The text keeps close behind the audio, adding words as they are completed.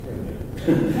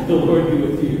The Lord be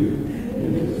with you.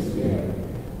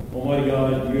 Almighty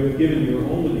God, you have given your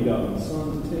only begotten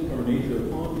Son to take our nature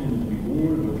upon him and to be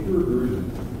born of a pure virgin.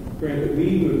 Grant that we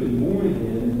who have been born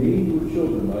again and made your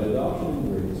children by adoption and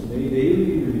grace may daily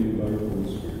be renewed by your Holy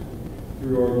Spirit.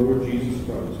 Through our Lord Jesus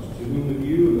Christ, to whom with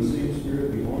you and the same Spirit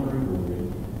be honor and glory,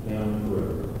 now and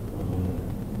forever. Amen.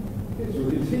 Okay, so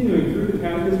we're continuing through the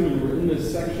Catechism, and we're in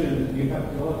this section. Do you have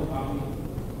a copy?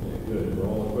 Okay, good. We're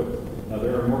all equipped.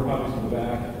 There are more copies in the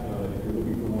back if you're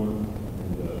looking for one.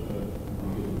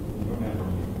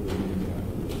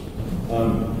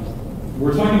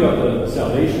 We're talking about the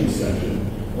salvation section,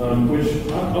 which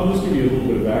I'll just give you a little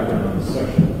bit of background on this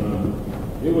section.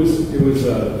 It was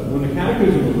when the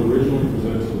Catechism was originally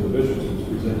presented to the bishops, it was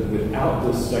presented without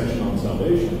this section on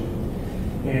salvation.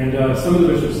 And some of the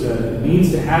bishops said it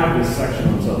needs to have this section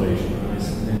on salvation.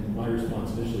 And my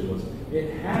response initially was,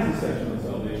 it has a section on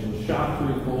salvation, shot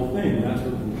through the whole thing. That's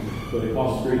what the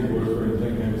Apostles' Creed, the Lord's Prayer, and the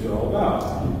Ten Commandments are all about.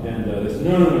 And they said,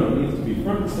 no, it needs to be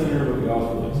front and center of what the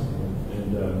gospel is.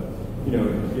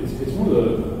 It's one of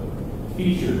the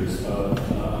features of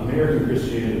American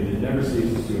Christianity that never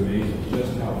ceases to amaze me,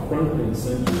 just how front and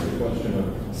center the question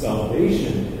of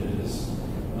salvation is,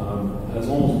 has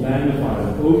almost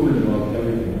magnified over and above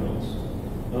everything else.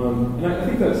 And I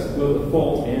think that's both a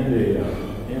fault and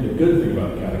a good thing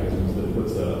about the Catechism, is that it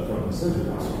puts that up front and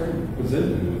center. It's trying to present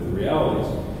you with the realities.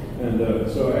 And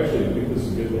so actually I think this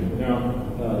is a good thing. Now,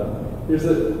 there's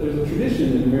a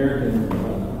tradition in American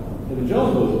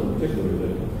evangelicalism in particular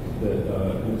that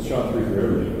it's shot through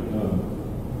everything,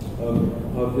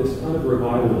 of this kind of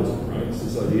revivalism, right? It's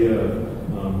this idea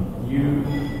of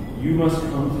you must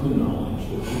come to the knowledge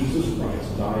that Jesus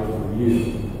Christ died for you,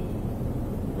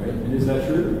 right? And is that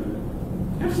true?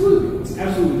 Absolutely. It's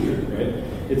absolutely true, right?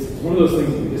 It's one of those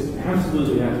things that we just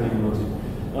absolutely have to hang on to.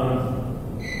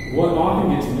 What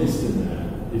often gets missed in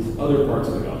that is other parts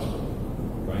of the gospel,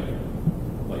 right?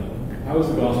 Like, how is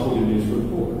the gospel good news for the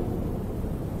poor?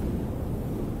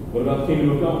 What about the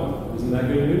kingdom of God? Isn't that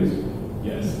good news?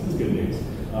 Yes, it's good news.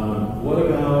 What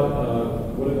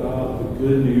about the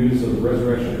good news of the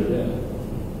resurrection of the dead?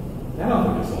 That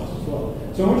often gets lost as well.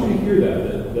 So I want you to hear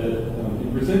that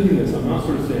in presenting this, I'm not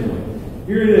sort of saying like,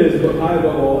 here it is, but high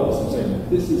above all else. I'm saying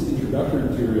this is introductory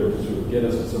material to sort of get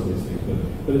us to some of these things.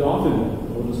 But it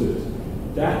often, we'll just say this,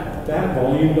 that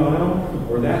volume dial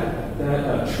or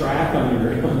that track on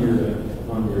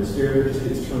your stereo just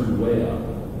gets turned way up.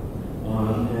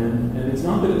 And it's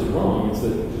not that it's wrong, it's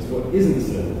that it's what isn't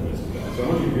said in the midst of that. So I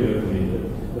want you to hear that from me,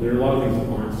 that there are a lot of things that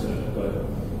aren't said. But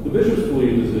the bishops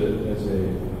believe as a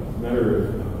matter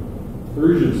of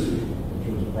urgency in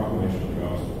terms of proclamation of the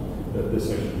gospel, that this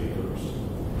section be first.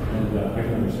 And I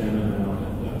can understand that now, and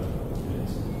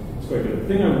it's quite good. The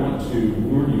thing I want to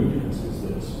warn you against is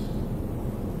this.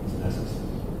 It's an essence.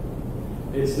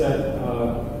 It's that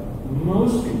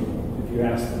most people, if you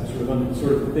ask them,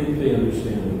 sort of think they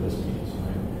understand what this means.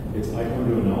 It's I come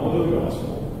to a knowledge of the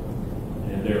gospel,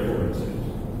 and therefore I'm saved.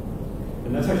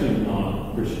 And that's actually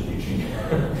not Christian teaching.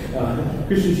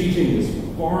 Christian teaching is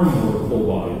far more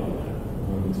full-bodied than that.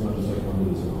 It's not just like come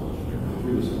to this knowledge, and therefore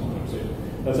through this knowledge I'm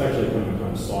saved. That's actually kind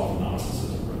of soft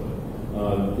Gnosticism,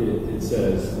 really. It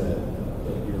says that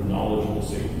your knowledge will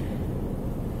save you.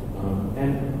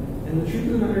 And the truth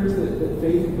of the matter is that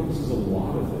faith encompasses a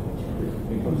lot of things.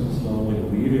 Right? It encompasses not only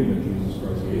believing that Jesus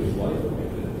Christ gave his life away,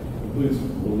 includes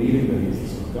believing that he is the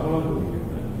Son of God, believing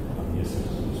that he is the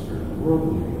Spirit of the world,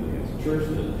 believing that he has a church.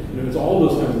 That it's all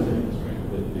those kinds of things, right?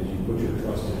 That you put your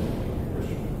trust in as a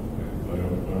Christian. Okay? I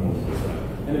don't want to miss that.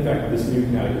 And in fact, this new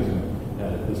catechism,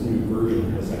 this new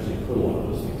version, has actually put a lot of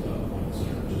those things up on the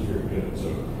center, which is very good. So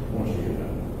I want you to hear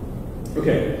that.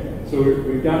 Okay, so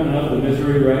we've gotten enough of the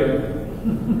misery, right?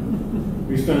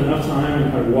 We've spent enough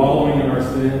time kind of wallowing in our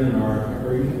sin and our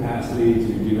incapacity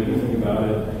to do anything about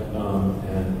it.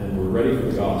 And we're ready for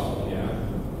the gospel, yeah.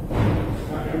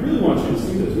 I really want you to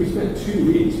see this. We spent 2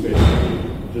 weeks basically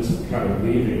just kind of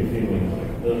leaving, feeling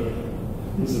like, ugh,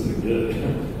 this isn't good.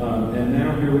 And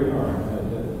now here we are at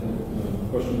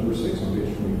question number 6 on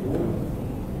page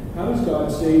 24. How does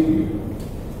God save you?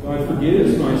 God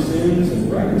forgives my sins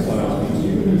and reconciles me to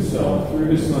himself through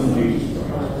his Son Jesus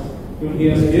Christ, whom he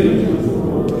has given to the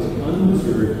world as an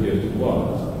undeserved gift of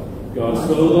love. God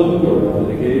so loved the world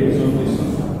that he gave his only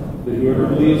Son, that whoever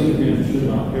believes in him should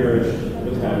not perish,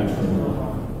 but have eternal life.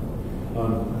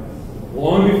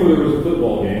 Long before there was a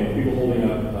football game, people holding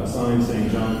up signs saying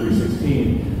John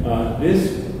 3:16,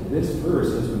 this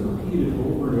verse has been repeated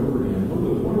over and over again. One of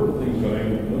the wonderful things about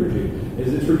Anglican liturgy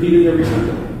is it's repeated every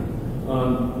Sunday.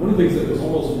 One of the things that was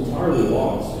almost entirely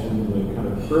lost in the kind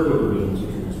of prayer book revisions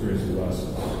which we've experienced the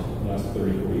last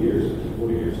 30, 40 years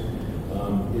few years,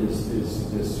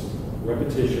 is this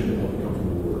repetition of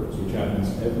comfortable words, which happens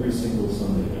every single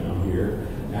Sunday now here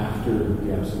after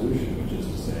the absolution, which is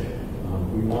to say,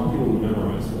 we want people to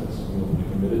memorize this. We want them to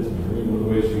commit it to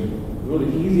memory. One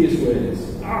of the easiest ways,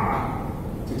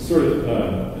 to sort of,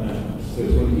 so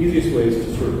it's one of the easiest ways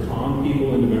to sort of con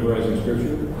people into memorizing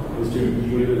Scripture is to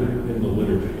include it in the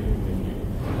liturgy. Thank you.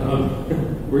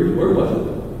 Where was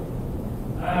it?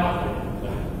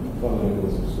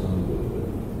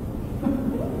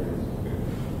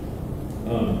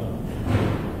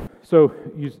 So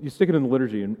you stick it in the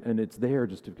liturgy, and it's there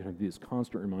just to kind of be this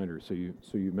constant reminder, so you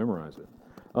memorize it.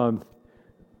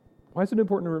 Why is it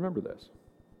important to remember this?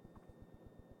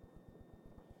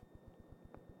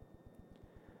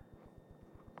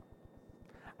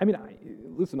 I mean,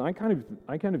 I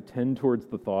kind of tend towards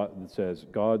the thought that says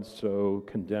God so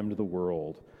condemned the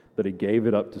world that He gave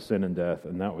it up to sin and death,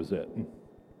 and that was it.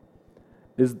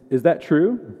 Is that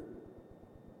true?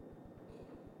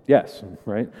 Yes,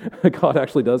 right? God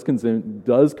actually does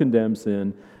condemn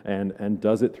sin and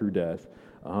does it through death.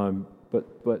 But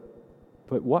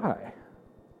why?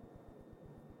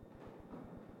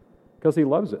 Because He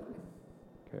loves it.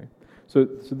 Okay, so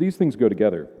these things go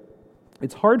together.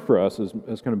 It's hard for us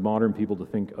as kind of modern people to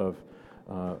think of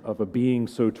a being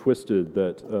so twisted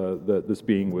that this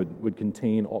being would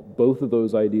contain both of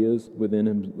those ideas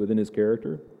within His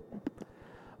character.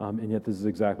 And yet this is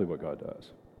exactly what God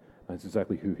does. That's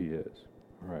exactly who He is.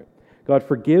 All right. God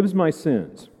forgives my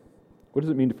sins. What does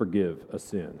it mean to forgive a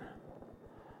sin?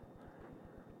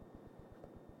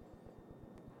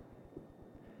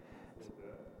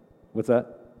 What's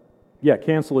that? Yeah,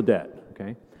 cancel a debt.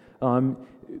 Okay.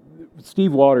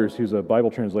 Steve Waters, who's a Bible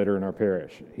translator in our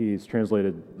parish, he's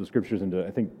translated the Scriptures into,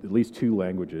 I think, at least 2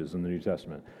 languages in the New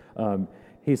Testament.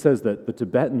 He says that the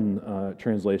Tibetan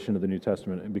translation of the New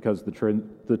Testament, because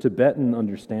the Tibetan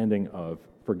understanding of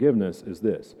forgiveness is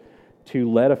this: to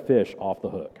let a fish off the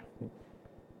hook.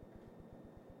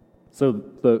 So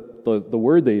the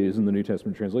word they use in the New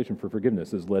Testament translation for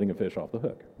forgiveness is letting a fish off the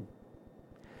hook.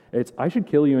 It's, I should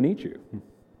kill you and eat you,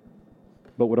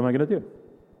 but what am I going to do?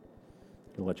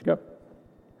 I'll let you go,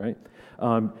 right?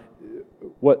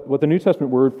 What the New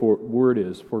Testament word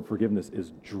is for forgiveness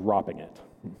is dropping it.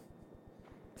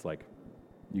 It's like,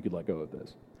 you could let go of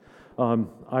this.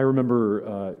 I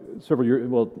remember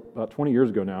about 20 years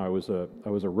ago now, I was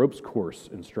a ropes course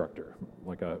instructor,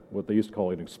 like what they used to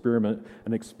call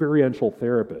an experiential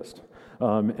therapist.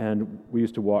 And we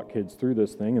used to walk kids through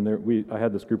this thing, and I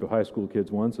had this group of high school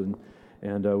kids once, and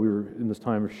we were in this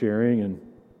time of sharing,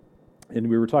 and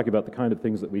we were talking about the kind of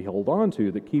things that we hold on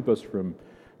to that keep us from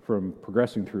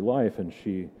progressing through life. And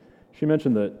she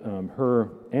mentioned that her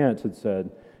aunt had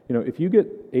said, if you get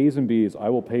A's and B's, I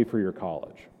will pay for your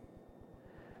college.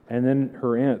 And then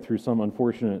her aunt, through some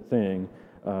unfortunate thing,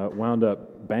 wound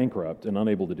up bankrupt and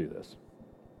unable to do this.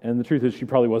 And the truth is, she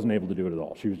probably wasn't able to do it at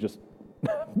all. She was just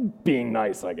being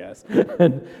nice, I guess.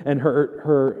 And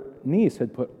her niece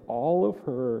had put all of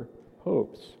her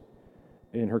hopes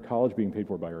in her college being paid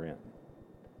for by her aunt.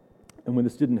 And when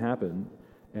this didn't happen,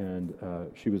 and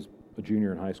she was a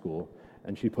junior in high school,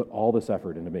 and she put all this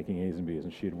effort into making A's and B's,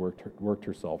 and she had worked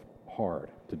herself hard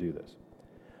to do this.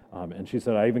 And she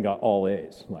said, I even got all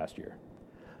A's last year.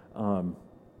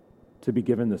 To be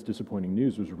given this disappointing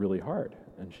news was really hard.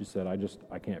 And she said,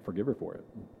 I can't forgive her for it.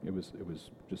 It was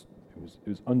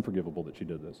unforgivable that she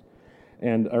did this.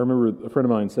 And I remember a friend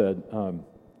of mine said,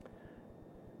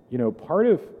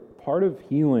 part of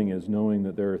healing is knowing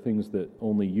that there are things that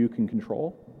only you can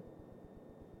control,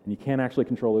 and you can't actually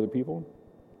control other people.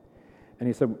 And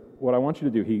he said, what I want you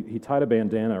to do, he tied a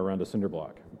bandana around a cinder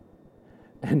block.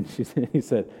 And he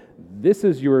said, this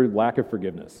is your lack of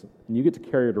forgiveness, and you get to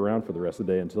carry it around for the rest of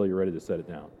the day until you're ready to set it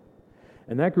down.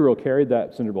 And that girl carried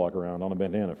that cinder block around on a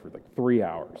bandana for like 3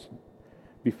 hours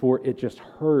before it just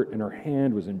hurt, and her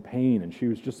hand was in pain, and she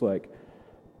was just like,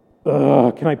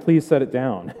 can I please set it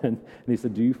down? And he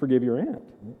said, do you forgive your aunt?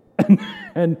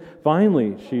 And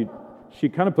finally, she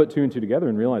kind of put 2 and 2 together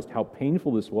and realized how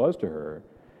painful this was to her.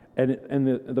 And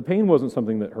the pain wasn't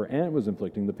something that her aunt was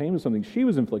inflicting. The pain was something she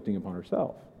was inflicting upon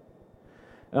herself.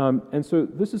 And so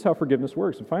this is how forgiveness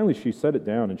works. And finally, she set it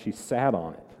down, and she sat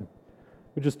on it,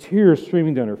 with just tears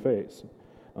streaming down her face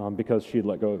because she had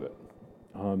let go of it.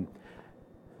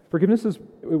 Forgiveness it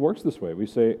works this way. We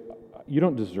say, you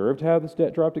don't deserve to have this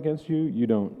debt dropped against you. You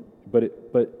don't.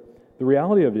 But the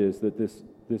reality of it is that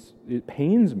it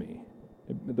pains me.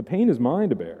 The pain is mine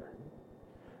to bear,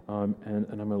 and I'm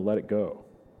going to let it go.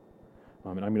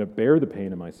 And I'm going to bear the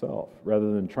pain in myself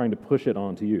rather than trying to push it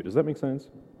onto you. Does that make sense?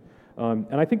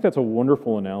 And I think that's a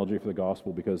wonderful analogy for the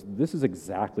gospel because this is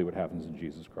exactly what happens in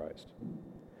Jesus Christ.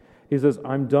 He says,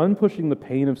 I'm done pushing the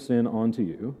pain of sin onto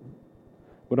you.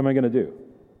 What am I going to do?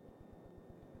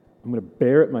 I'm going to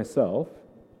bear it myself.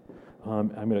 I'm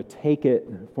going to take it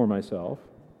for myself.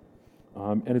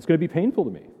 And it's going to be painful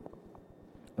to me.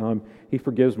 He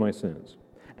forgives my sins.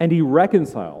 And he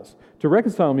reconciles. To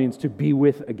reconcile means to be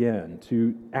with again,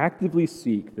 to actively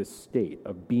seek this state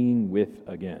of being with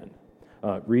again.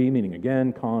 Re meaning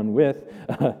again, con with.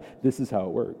 This is how it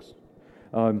works.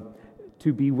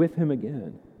 To be with him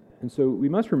again. And so we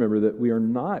must remember that we are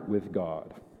not with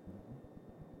God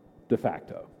de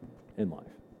facto in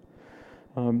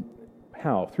life.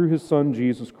 How? Through his Son,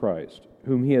 Jesus Christ,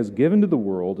 whom he has given to the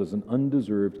world as an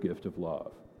undeserved gift of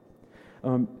love.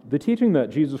 The teaching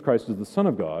that Jesus Christ is the Son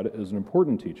of God is an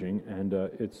important teaching, and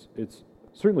it's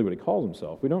certainly what he calls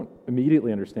himself. We don't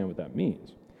immediately understand what that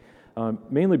means,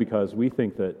 mainly because we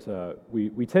think that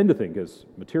we tend to think as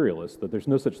materialists that there's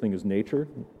no such thing as nature.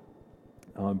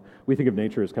 We think of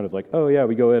nature as kind of like, oh yeah,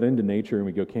 we go out into nature and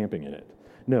we go camping in it.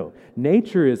 No,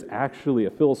 nature is actually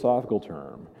a philosophical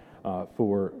term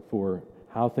for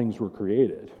how things were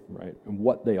created, right, and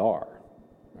what they are.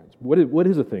 Right? What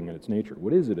is a thing in its nature?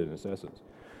 What is it in its essence?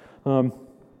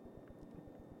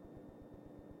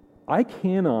 I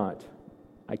cannot,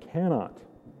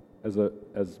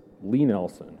 as Lee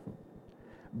Nelson,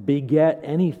 beget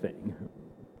anything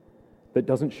that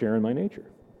doesn't share in my nature.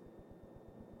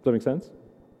 Does that make sense?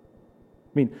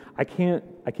 I mean, I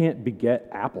can't beget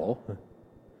Apple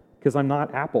because I'm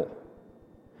not Apple.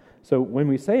 So when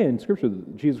we say in Scripture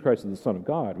that Jesus Christ is the Son of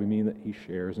God, we mean that he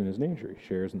shares in his nature. He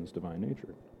shares in this divine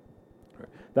nature. Right?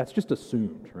 That's just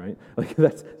assumed, right? Like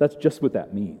that's just what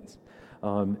that means.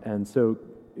 And so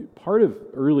part of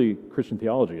early Christian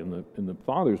theology and the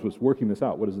fathers was working this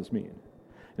out. What does this mean?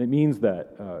 And it means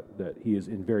that he is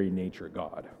in very nature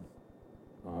God.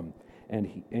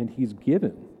 And he's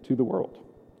given to the world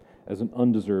as an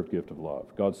undeserved gift of love.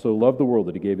 God so loved the world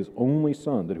that he gave his only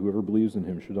Son, that whoever believes in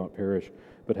him should not perish,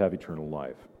 but have eternal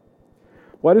life.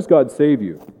 Why does God save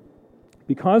you?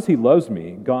 Because he loves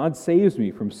me, God saves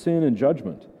me from sin and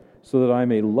judgment, so that I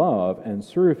may love and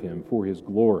serve him for his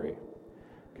glory.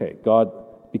 Okay, God,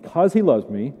 because he loves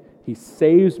me, he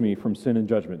saves me from sin and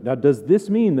judgment. Now, does this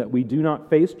mean that we do not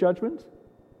face judgment?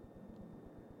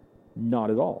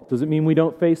 Not at all. Does it mean we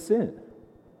don't face sin?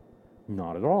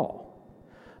 Not at all.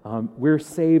 We're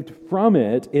saved from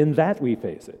it in that we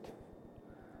face it.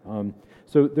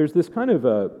 So there's this kind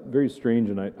of very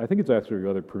strange, and I think it's actually a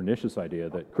rather pernicious idea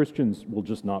that Christians will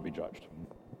just not be judged.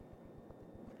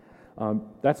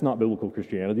 That's not biblical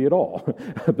Christianity at all.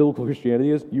 Biblical Christianity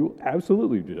is you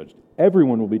absolutely be judged.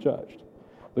 Everyone will be judged.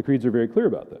 The creeds are very clear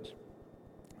about this.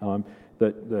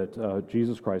 That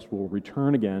Jesus Christ will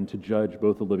return again to judge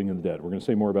both the living and the dead. We're going to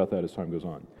say more about that as time goes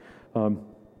on.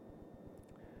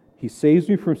 He saves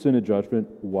me from sin and judgment.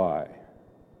 Why?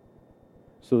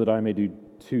 So that I may do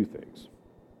two things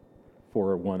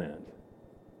for one end.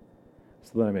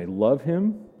 So that I may love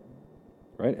him,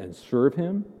 right, and serve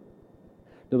him.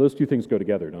 Now, those two things go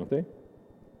together, don't they?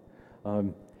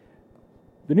 The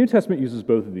New Testament uses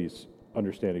both of these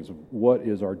understandings of what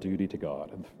is our duty to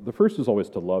God. And the first is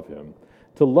always to love him.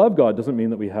 To love God doesn't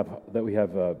mean that we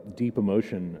have a deep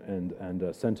emotion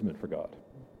and sentiment for God.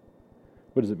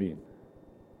 What does it mean?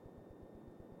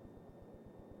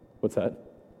 What's that?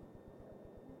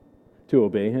 To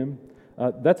obey him?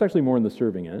 That's actually more in the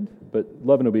serving end, but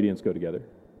love and obedience go together,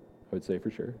 I would say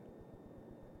for sure.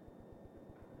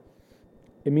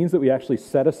 It means that we actually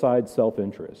set aside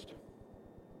self-interest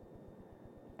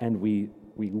and we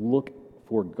look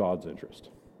for God's interest.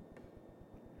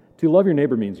 To love your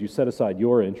neighbor means you set aside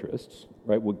your interests,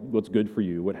 right? What's good for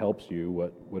you, what helps you,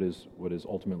 what is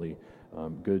ultimately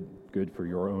good for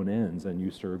your own ends, and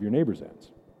you serve your neighbor's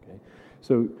ends. Okay?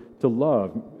 So to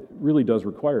love really does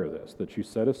require this, that you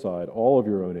set aside all of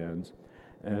your own ends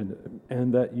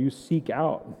and that you seek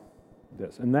out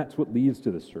this. And that's what leads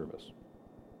to this service.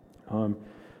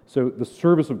 So the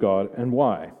service of God, and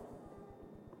why?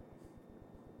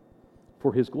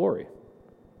 For his glory.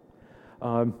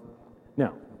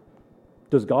 Now,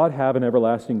 does God have an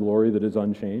everlasting glory that is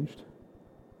unchanged?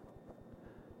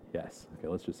 Yes. Okay,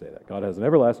 let's just say that. God has an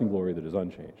everlasting glory that is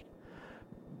unchanged.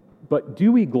 But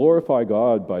do we glorify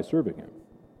God by serving him?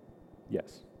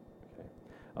 Yes.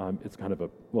 Okay. It's kind of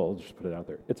I'll just put it out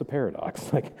there. It's a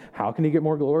paradox. Like, how can he get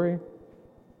more glory?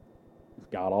 He's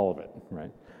got all of it,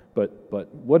 right?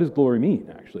 But what does glory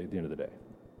mean, actually, at the end of the day?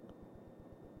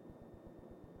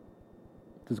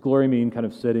 Does glory mean kind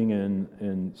of sitting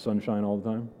in sunshine all the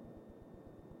time?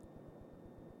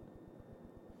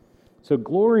 So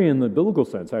glory in the biblical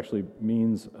sense actually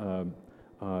means a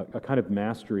kind of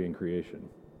mastery in creation.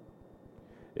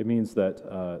 It means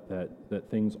that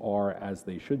things are as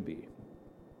they should be.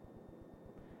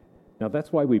 Now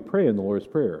that's why we pray in the Lord's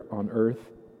Prayer, on earth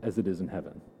as it is in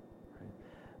heaven.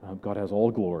 Right? God has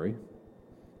all glory,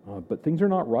 but things are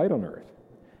not right on earth.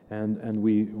 And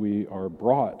we are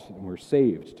brought and we're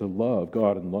saved to love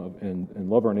God and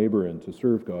love our neighbor and to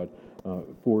serve God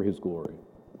for his glory.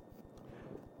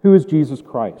 Who is Jesus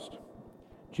Christ?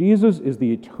 Jesus is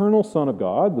the eternal Son of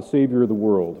God, the Savior of the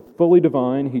world. Fully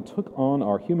divine, he took on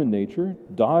our human nature,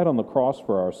 died on the cross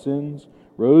for our sins,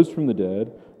 rose from the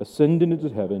dead, ascended into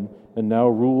heaven, and now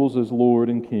rules as Lord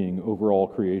and King over all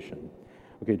creation.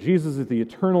 Okay, Jesus is the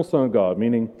eternal Son of God,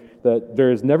 meaning that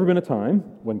there has never been a time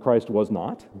when Christ was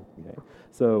not. Okay?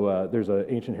 So there's an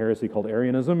ancient heresy called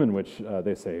Arianism in which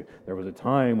they say there was a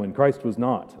time when Christ was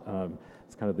not.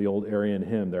 It's kind of the old Arian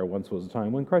hymn, there once was a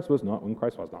time when Christ was not, when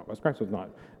Christ was not, when Christ was not.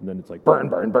 And then it's like, burn,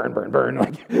 burn, burn, burn, burn.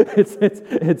 Like, it's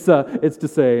to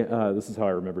say, this is how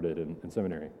I remembered it in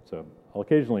seminary. So I'll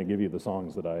occasionally give you the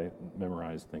songs that I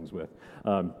memorized things with.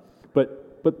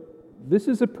 But this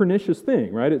is a pernicious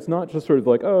thing, right? It's not just sort of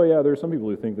like, oh yeah, there are some people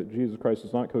who think that Jesus Christ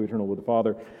is not co-eternal with the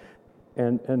Father.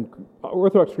 And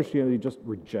Orthodox Christianity just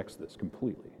rejects this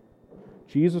completely.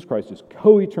 Jesus Christ is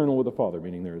co-eternal with the Father,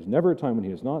 meaning there is never a time when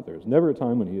he is not, there is never a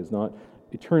time when he is not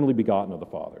eternally begotten of the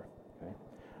Father,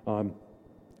 okay?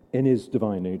 In his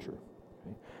divine nature.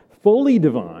 Okay? Fully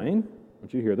divine, I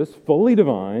want you to hear this, fully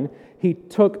divine, he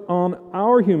took on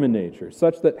our human nature,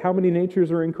 such that how many natures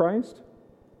are in Christ?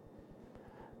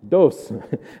 Dos.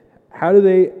 How do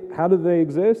they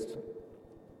exist?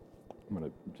 I'm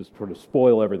going to just sort of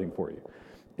spoil everything for you.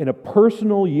 In a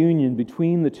personal union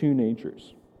between the two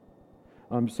natures.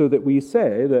 So that we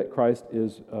say that Christ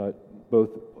is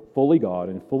both fully God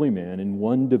and fully man in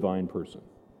one divine person.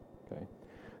 Okay.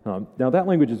 Now that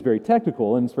language is very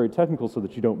technical, and it's very technical so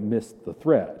that you don't miss the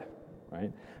thread,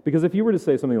 right? Because if you were to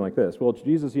say something like this, well,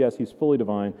 Jesus, yes, he's fully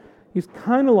divine. He's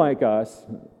kind of like us,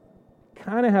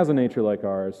 kind of has a nature like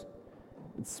ours.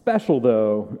 It's special,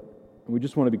 though, and we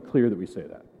just want to be clear that we say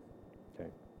that. Okay.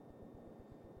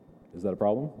 Is that a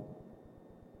problem?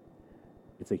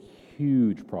 It's a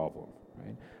huge problem.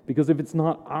 Right? Because if it's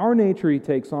not our nature he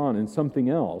takes on and something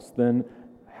else, then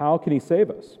how can he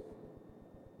save us?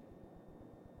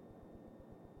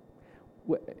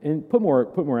 And put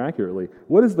more accurately,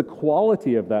 what is the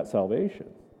quality of that salvation?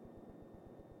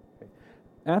 Okay.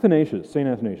 St.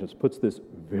 Athanasius puts this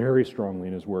very strongly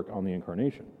in his work on the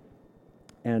Incarnation.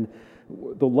 And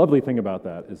the lovely thing about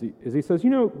that is he says,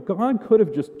 God could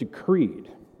have just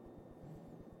decreed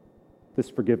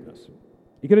this forgiveness.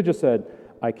 He could have just said,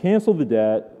 I cancel the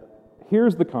debt,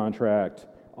 here's the contract,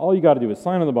 all you got to do is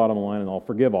sign on the bottom line and I'll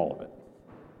forgive all of it.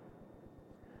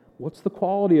 What's the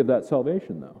quality of that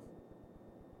salvation, though?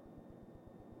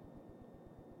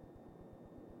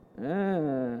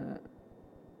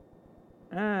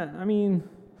 I mean,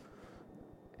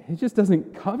 it just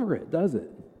doesn't cover it, does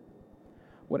it?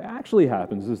 What actually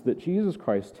happens is that Jesus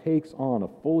Christ takes on a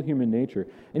full human nature,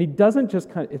 and he doesn't just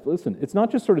it's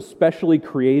not just sort of specially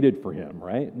created for him,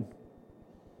 right?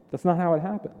 That's not how it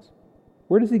happens.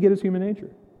 Where does he get his human nature?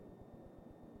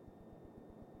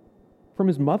 From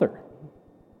his mother.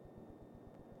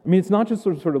 I mean, it's not just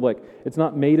sort of like, it's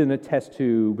not made in a test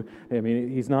tube. I mean,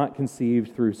 he's not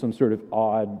conceived through some sort of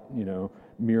odd,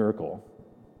 miracle.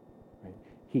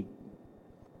 Right?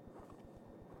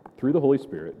 Through the Holy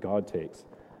Spirit, God takes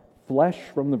flesh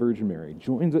from the Virgin Mary,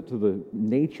 joins it to the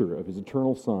nature of his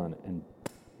eternal Son, and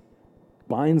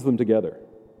binds them together.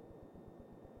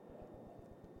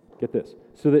 Get this,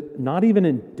 so that not even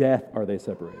in death are they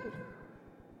separated.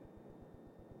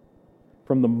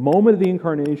 From the moment of the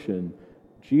Incarnation,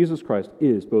 Jesus Christ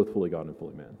is both fully God and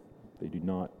fully man.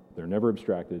 They're never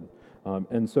abstracted.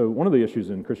 And so one of the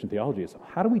issues in Christian theology is,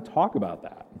 how do we talk about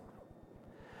that?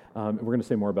 And we're going to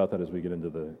say more about that as we get into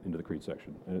the creed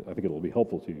section. I think it will be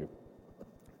helpful to you.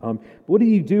 What did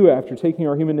he do after taking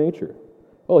our human nature?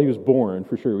 Well, he was born,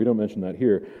 for sure. We don't mention that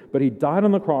here. But he died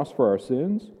on the cross for our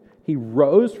sins. He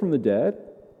rose from the dead.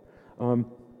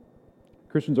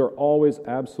 Christians are always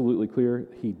absolutely clear.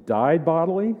 He died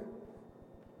bodily.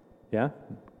 Yeah?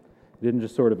 He didn't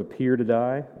just sort of appear to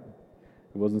die.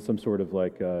 It wasn't some sort of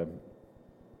like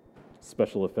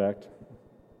special effect.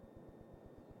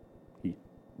 He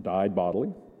died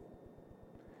bodily.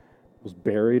 Was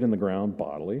buried in the ground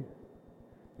bodily.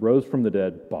 Rose from the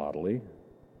dead bodily.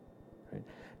 Right?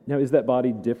 Now, is that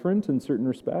body different in certain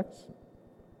respects?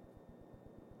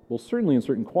 Well, certainly in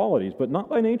certain qualities, but not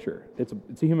by nature. It's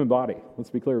a human body. Let's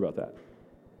be clear about that.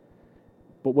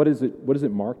 But what is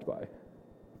it marked by?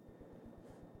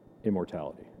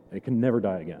 immortality. It can never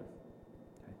die again.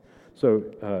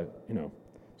 So,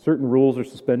 certain rules are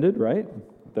suspended, right?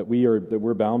 That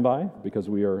we're bound by because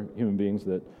we are human beings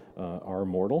that are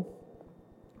mortal,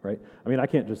 right? I mean, I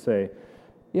can't just say,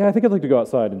 yeah, I think I'd like to go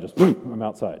outside and just, I'm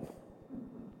outside.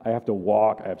 I have to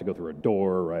walk, I have to go through a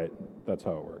door, right? That's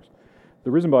how it works.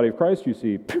 The risen body of Christ, you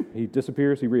see, he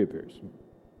disappears, he reappears,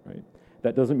 right?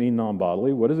 That doesn't mean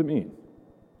non-bodily. What does it mean?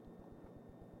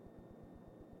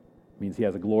 It means he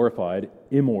has a glorified,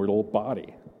 immortal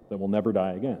body that will never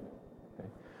die again.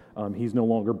 Okay? He's no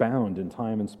longer bound in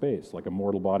time and space like a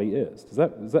mortal body is. Does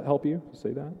that help you to say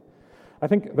that? I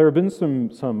think there have been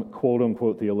some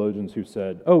quote-unquote theologians who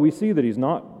said, oh, we see that he's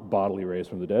not bodily raised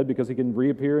from the dead because he can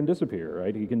reappear and disappear,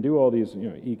 right? He can do all these,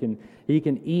 he can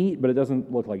eat, but it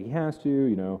doesn't look like he has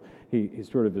to, he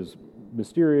sort of is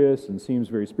mysterious and seems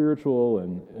very spiritual,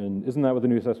 and isn't that what the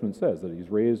New Testament says, that he's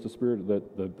raised a spirit,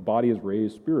 that the body is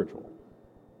raised spiritual?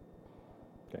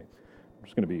 Okay, I'm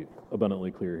just going to be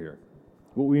abundantly clear here.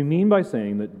 What we mean by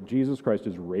saying that Jesus Christ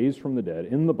is raised from the dead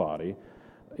in the body,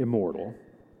 immortal,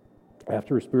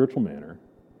 after a spiritual manner,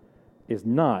 is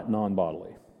not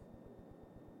non-bodily.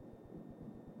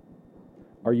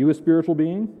 Are you a spiritual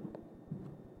being?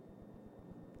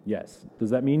 Yes.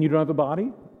 Does that mean you don't have a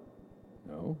body?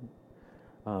 No.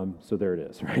 So there it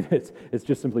is, right? It's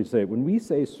just simply to say, when we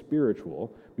say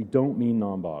spiritual, we don't mean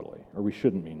non-bodily, or we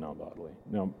shouldn't mean non-bodily.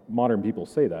 Now, modern people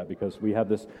say that because we have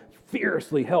this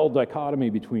fiercely held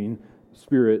dichotomy between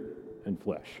spirit and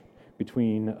flesh,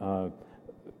 between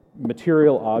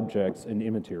material objects and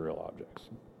immaterial objects.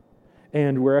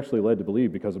 And we're actually led to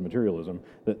believe, because of materialism,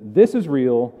 that this is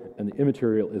real and the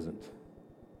immaterial isn't.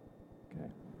 Okay.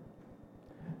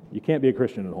 You can't be a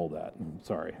Christian and hold that. I'm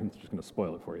sorry, I'm just going to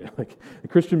spoil it for you. Like,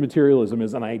 Christian materialism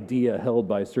is an idea held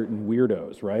by certain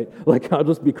weirdos, right? Like, I'll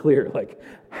just be clear. Like,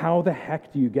 how the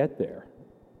heck do you get there?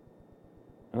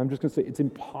 And I'm just going to say it's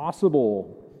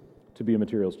impossible to be a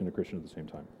materialist and a Christian at the same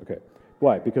time. Okay.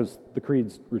 Why? Because the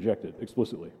creeds reject it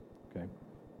explicitly. Okay.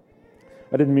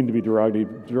 I didn't mean to be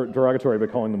derogatory by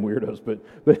calling them weirdos,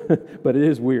 but it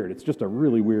is weird. It's just a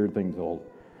really weird thing to hold.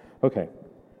 Okay.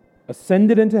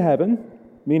 Ascended into heaven,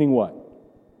 meaning what?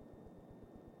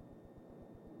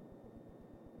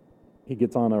 He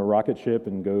gets on a rocket ship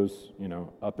and goes,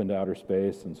 up into outer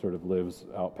space and sort of lives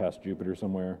out past Jupiter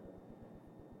somewhere,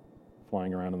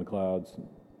 flying around in the clouds.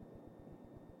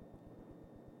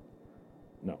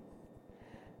 No.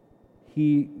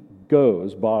 He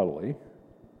goes bodily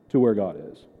to where God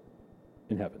is,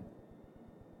 in heaven.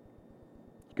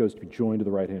 He goes to be joined to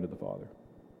the right hand of the Father,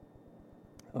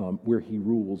 where he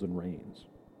rules and reigns.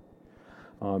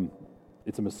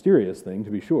 It's a mysterious thing,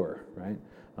 to be sure, right?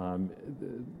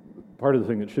 Part of the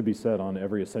thing that should be said on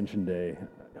every Ascension Day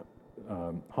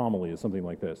homily is something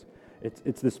like this.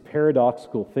 It's this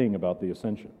paradoxical thing about the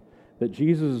Ascension, that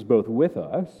Jesus is both with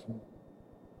us,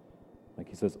 like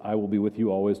he says, I will be with you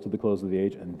always to the close of the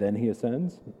age, and then he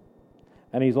ascends.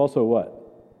 And he's also what?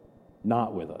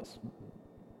 Not with us.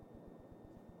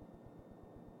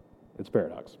 It's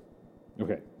paradox.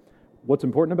 Okay. What's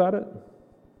important about it?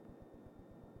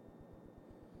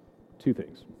 Two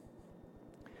things.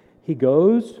 He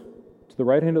goes to the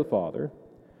right hand of the Father,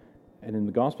 and in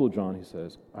the Gospel of John he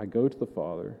says, I go to the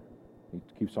Father. He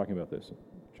keeps talking about this,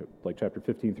 like chapter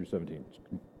 15 through 17,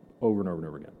 over and over and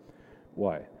over again.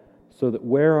 Why? So that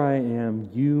where I am,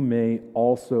 you may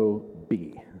also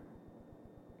be.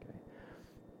 Okay.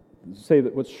 Say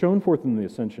that what's shown forth in the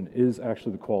Ascension is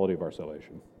actually the quality of our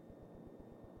salvation.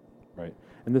 Right?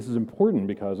 And this is important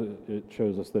because it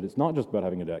shows us that it's not just about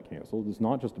having a debt canceled. It's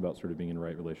not just about sort of being in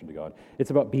right relation to God.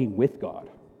 It's about being with God.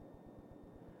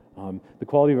 The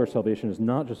quality of our salvation is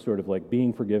not just sort of like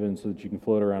being forgiven so that you can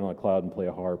float around on a cloud and play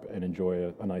a harp and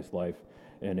enjoy a nice life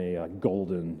in a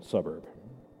golden suburb,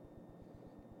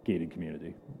 gated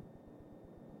community,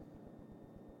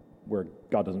 where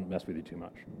God doesn't mess with you too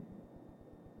much.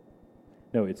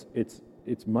 No,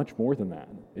 it's much more than that.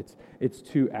 It's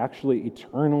to actually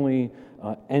eternally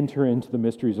enter into the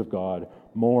mysteries of God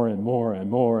more and more and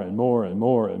more and more and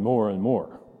more and more and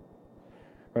more.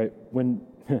 Right? When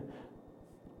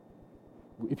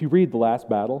if you read The Last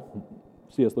Battle,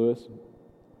 C.S. Lewis,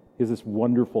 he has this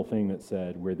wonderful thing that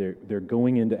said where they're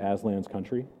going into Aslan's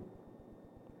country,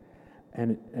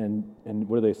 and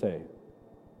what do they say?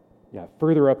 Yeah,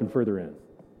 further up and further in.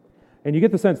 And you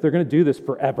get the sense they're going to do this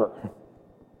forever.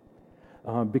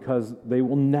 Because they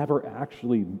will never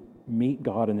actually meet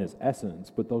God in his essence,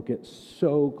 but they'll get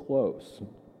so close.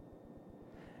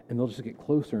 And they'll just get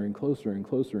closer and closer and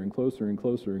closer and closer and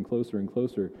closer and closer and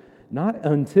closer. Not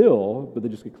until, but they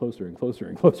just get closer and closer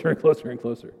and closer and closer and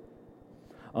closer.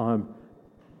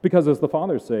 Because as the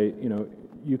fathers say,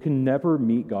 you can never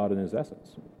meet God in his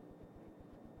essence.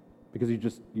 Because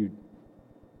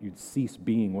you'd cease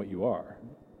being what you are.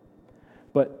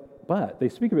 But they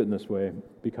speak of it in this way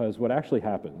because what actually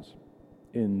happens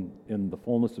in the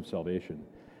fullness of salvation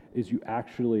is you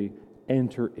actually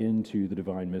enter into the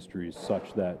divine mysteries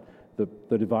such that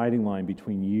the dividing line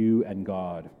between you and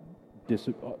God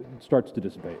starts to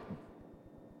dissipate.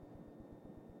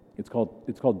 It's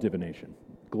called divination,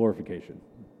 glorification.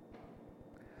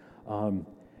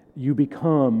 You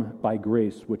become by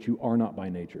grace what you are not by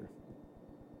nature.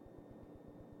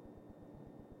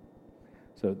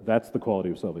 So that's the quality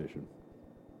of salvation.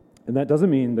 And that doesn't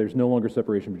mean there's no longer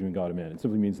separation between God and man. It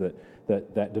simply means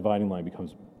that dividing line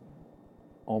becomes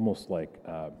almost like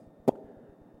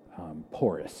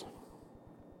porous.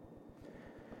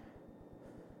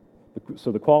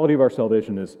 So the quality of our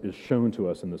salvation is shown to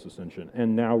us in this ascension,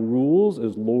 and now rules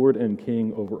as Lord and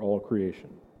King over all creation.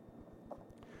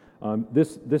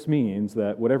 This means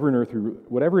that whatever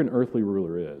an earthly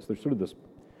ruler is, there's sort of this.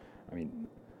 Let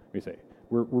me say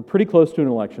we're pretty close to an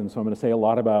election, so I'm going to say a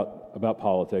lot about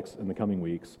politics in the coming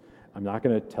weeks. I'm not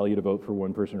going to tell you to vote for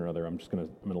one person or another. I'm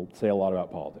going to say a lot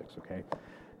about politics. Okay.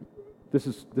 This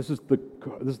is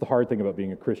the hard thing about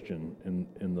being a Christian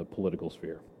in the political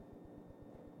sphere.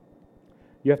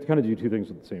 You have to kind of do two things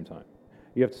at the same time.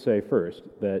 You have to say first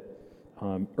that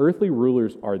earthly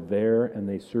rulers are there and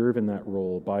they serve in that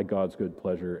role by God's good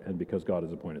pleasure and because God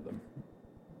has appointed them.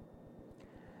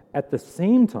 At the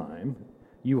same time,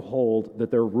 you hold that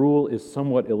their rule is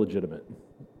somewhat illegitimate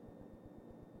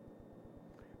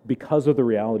because of the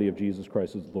reality of Jesus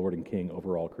Christ as Lord and King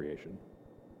over all creation. Do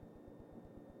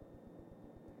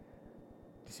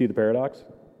you see the paradox? It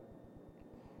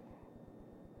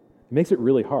makes it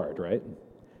really hard, right?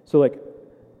 So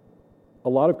a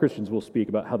lot of Christians will speak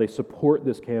about how they support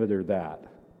this candidate or that.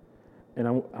 And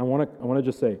I want to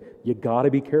just say, you got to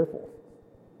be careful.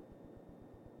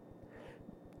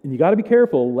 And you got to be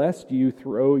careful lest you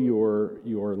throw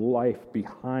your life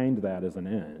behind that as an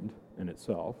end in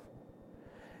itself.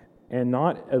 And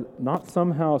not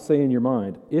somehow say in your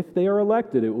mind, if they are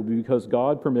elected, it will be because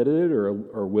God permitted it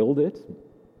or willed it.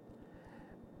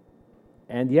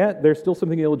 And yet, there's still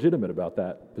something illegitimate about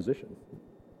that position.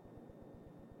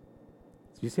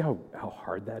 Do you see how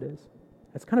hard that is?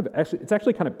 It's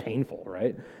actually kind of painful,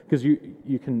 right? Because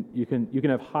you can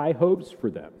have high hopes for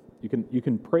them. You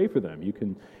can pray for them.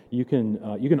 You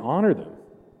can honor them.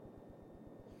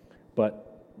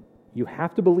 But you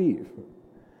have to believe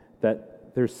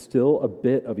that there's still a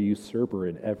bit of a usurper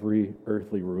in every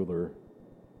earthly ruler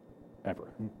ever.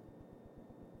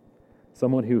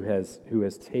 Someone who has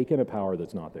taken a power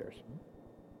that's not theirs.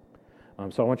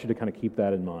 So I want you to kind of keep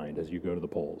that in mind as you go to the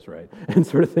polls, right? And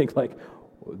sort of think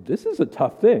this is a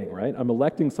tough thing, right? I'm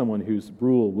electing someone whose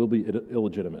rule will be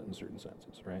illegitimate in certain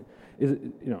senses, right?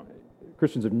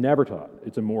 Christians have never taught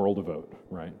it's immoral to vote,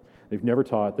 right? They've never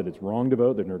taught that it's wrong to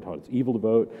vote. They've never taught it's evil to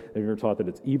vote. They've never taught that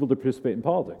it's evil to participate in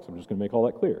politics. I'm just going to make all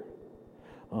that clear.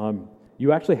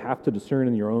 You actually have to discern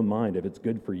in your own mind if it's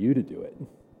good for you to do it.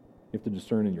 You have to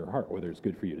discern in your heart whether it's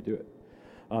good for you to do it.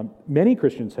 Many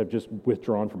Christians have just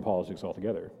withdrawn from politics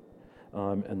altogether,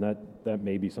 and that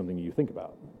may be something you think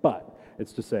about. But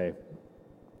it's to say,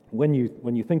 when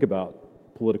you think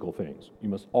about political things, you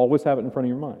must always have it in front of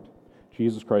your mind.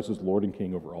 Jesus Christ is Lord and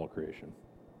King over all creation.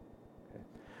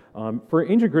 Okay. For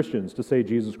ancient Christians, to say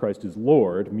Jesus Christ is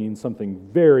Lord means something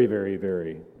very, very,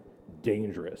 very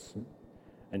dangerous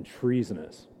and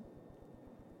treasonous.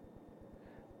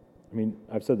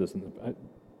 I've said this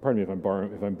pardon me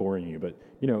if I'm boring you, but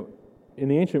in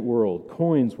the ancient world,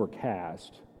 coins were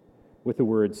cast with the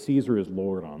word Caesar is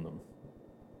Lord on them.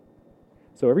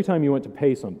 So every time you went to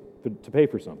pay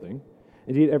for something,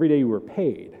 indeed every day you were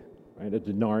paid, right? A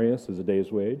denarius is a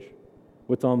day's wage.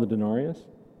 What's on the denarius?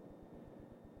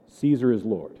 Caesar is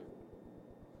Lord.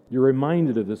 You're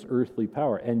reminded of this earthly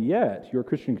power, and yet your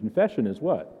Christian confession is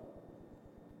what?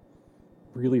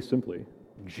 Really simply,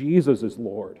 Jesus is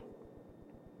Lord.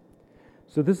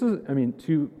 So this is,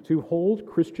 to hold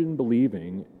Christian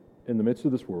believing in the midst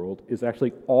of this world is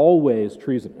actually always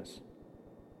treasonous,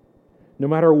 no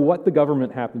matter what the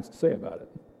government happens to say about it,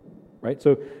 right?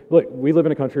 So, look, we live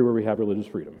in a country where we have religious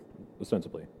freedom,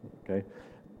 ostensibly, okay?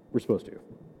 We're supposed to.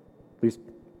 At least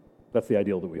that's the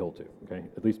ideal that we hold to, okay?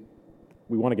 At least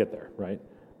we want to get there, right?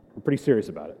 We're pretty serious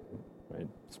about it, right?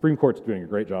 The Supreme Court's doing a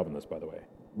great job on this, by the way.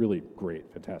 Really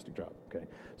great, fantastic job, okay?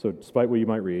 So despite what you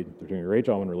might read, they're doing a great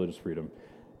job on religious freedom.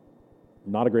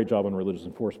 Not a great job on religious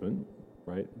enforcement,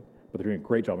 right? But they're doing a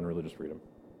great job on religious freedom,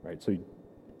 right? So,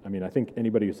 I think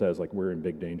anybody who says, we're in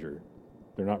big danger,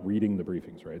 they're not reading the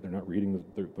briefings, right? They're not reading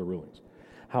the rulings.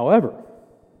 However,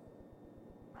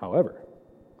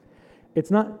 it's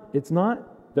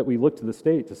not that we look to the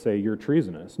state to say you're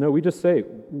treasonous. No, we just say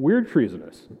we're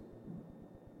treasonous.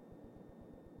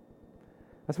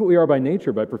 That's what we are by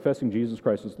nature, by professing Jesus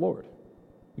Christ as Lord.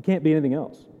 You can't be anything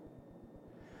else.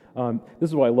 This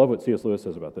is why I love what C.S. Lewis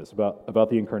says about this, about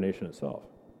the incarnation itself,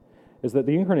 is that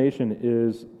the incarnation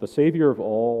is the Savior of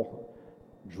all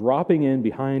dropping in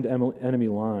behind enemy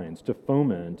lines to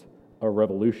foment a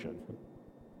revolution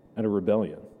and a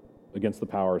rebellion against the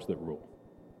powers that rule.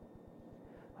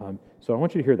 So I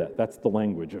want you to hear that. That's the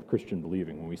language of Christian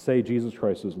believing. When we say Jesus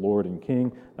Christ is Lord and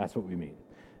King, that's what we mean.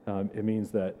 It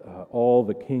means that all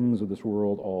the kings of this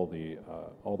world, all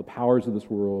the powers of this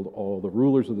world, all the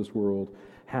rulers of this world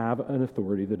have an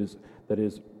authority that is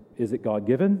it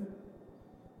God-given?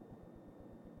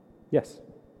 Yes.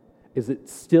 Is it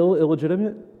still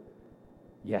illegitimate?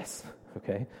 Yes.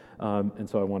 Okay. And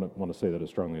so I want to say that as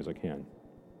strongly as I can.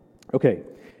 Okay.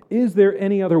 Is there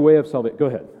any other way of salvation? Go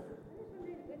ahead.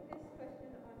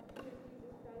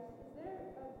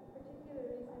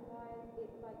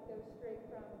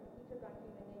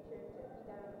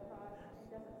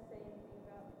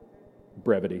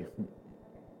 Brevity.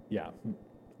 Yeah.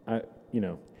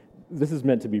 This is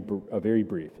meant to be very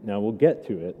brief. Now, we'll get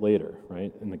to it later,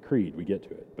 right? In the creed, we get to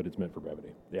it, but it's meant for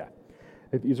brevity. Yeah.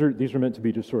 These are meant to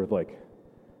be just sort of like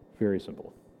very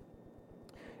simple.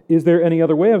 Is there any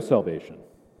other way of salvation?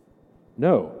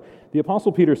 No. The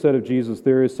Apostle Peter said of Jesus,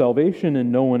 there is salvation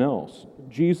in no one else.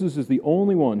 Jesus is the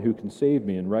only one who can save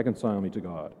me and reconcile me to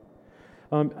God.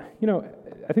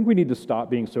 I think we need to stop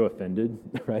being so offended,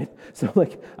 right? So,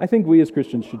 I think we as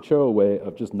Christians should show a way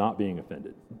of just not being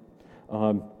offended.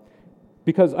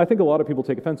 Because I think a lot of people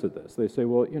take offense at this. They say,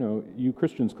 well, you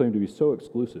Christians claim to be so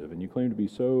exclusive, and you claim to be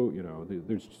so,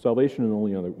 there's salvation in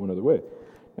only one other way.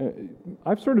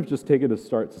 I've sort of just taken a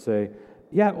start to say,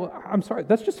 yeah, well, I'm sorry,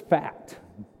 that's just fact.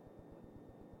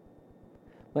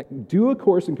 Do a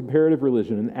course in comparative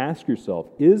religion and ask yourself,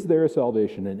 is there a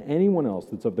salvation in anyone else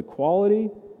that's of the quality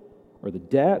or the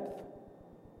depth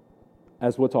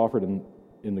as what's offered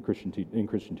in Christian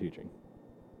teaching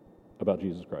about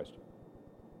Jesus Christ?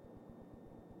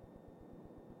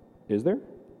 Is there?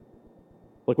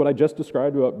 Like what I just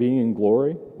described about being in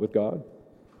glory with God?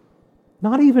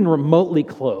 Not even remotely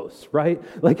close, right?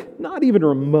 Not even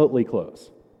remotely close.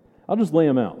 I'll just lay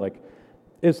them out.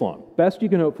 Islam, best you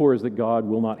can hope for is that God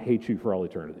will not hate you for all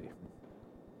eternity.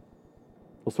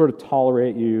 He'll sort of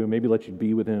tolerate you, maybe let you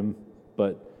be with him,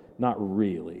 but not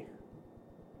really.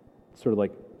 Sort of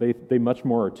like they much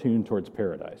more are tuned towards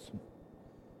paradise,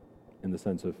 in the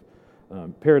sense of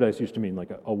paradise used to mean like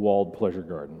a walled pleasure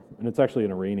garden, and it's actually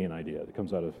an Iranian idea that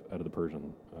comes out of the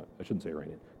Persian. I shouldn't say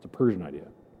Iranian; it's a Persian idea,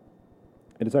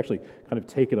 and it's actually kind of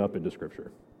taken up into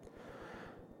Scripture.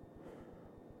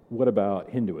 What about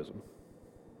Hinduism?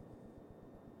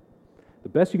 The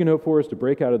best you can hope for is to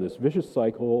break out of this vicious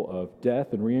cycle of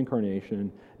death and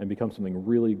reincarnation and become something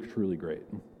really, truly great,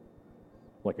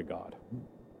 like a god.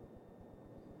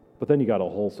 But then you got a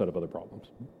whole set of other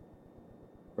problems,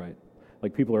 right?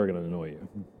 Like people are going to annoy you,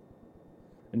 and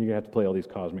you're going to have to play all these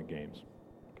cosmic games,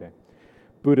 okay?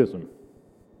 Buddhism.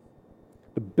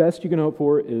 The best you can hope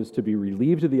for is to be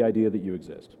relieved of the idea that you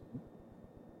exist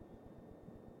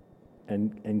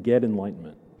and get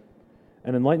enlightenment.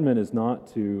 And enlightenment is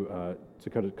not to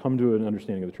kind of come to an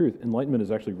understanding of the truth. Enlightenment is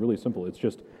actually really simple. It's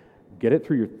just get it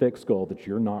through your thick skull that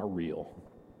you're not real.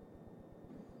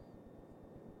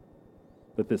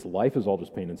 That this life is all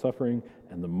just pain and suffering,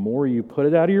 and the more you put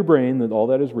it out of your brain that all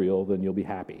that is real, then you'll be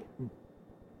happy.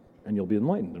 And you'll be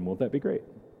enlightened, and won't that be great?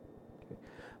 Okay.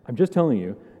 I'm just telling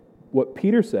you, what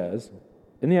Peter says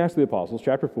in the Acts of the Apostles,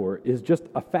 chapter 4, is just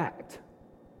a fact.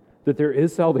 That there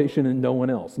is salvation in no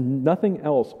one else. Nothing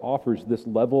else offers this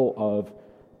level of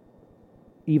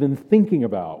even thinking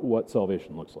about what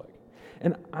salvation looks like.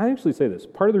 And I actually say this,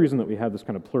 part of the reason that we have this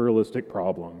kind of pluralistic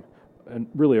problem, and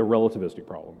really a relativistic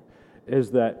problem, is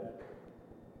that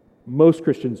most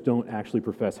Christians don't actually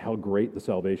profess how great the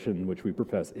salvation which we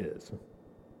profess is.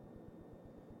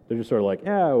 They're just sort of like,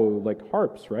 yeah, like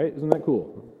harps, right? Isn't that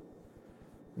cool?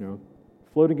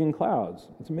 Floating in clouds.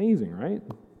 It's amazing, right?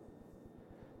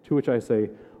 To which I say,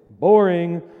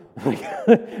 boring.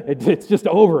 It's just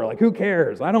over. Who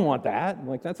cares? I don't want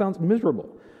that. That sounds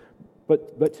miserable.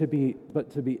 But to be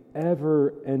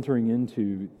ever entering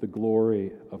into the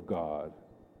glory of God,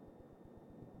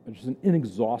 which is an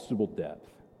inexhaustible depth,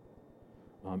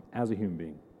 as a human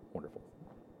being, wonderful.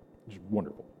 Just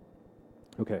wonderful.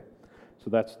 Okay, so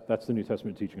that's the New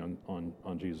Testament teaching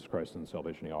on Jesus Christ and the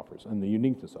salvation he offers, and the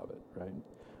uniqueness of it,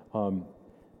 right?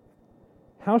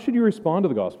 How should you respond to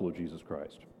the gospel of Jesus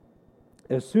Christ?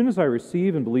 As soon as I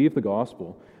receive and believe the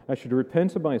gospel, I should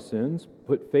repent of my sins,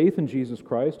 put faith in Jesus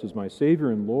Christ as my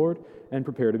Savior and Lord, and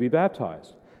prepare to be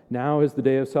baptized. Now is the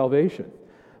day of salvation.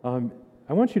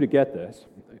 I want you to get this.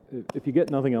 If you get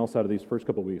nothing else out of these first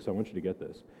couple of weeks, I want you to get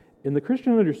this. In the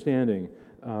Christian understanding,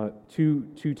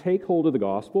 to take hold of the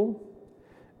gospel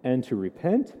and to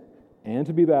repent and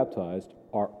to be baptized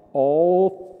are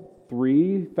all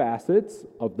three facets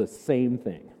of the same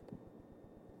thing.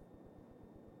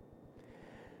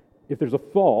 If there's a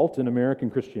fault in American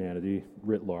Christianity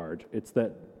writ large, it's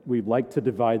that we like to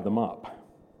divide them up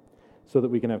so that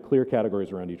we can have clear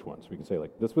categories around each one. So we can say,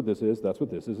 like, that's what this is,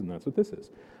 and that's what this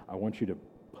is. I want you to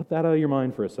put that out of your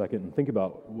mind for a second and think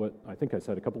about what I think I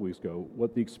said a couple weeks ago,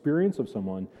 what the experience of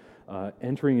someone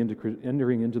entering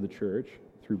into the church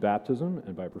through baptism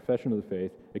and by profession of the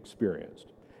faith experienced.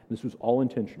 This was all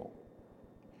intentional.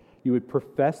 You would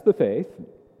profess the faith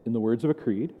in the words of a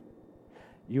creed.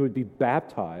 You would be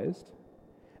baptized,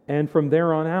 and from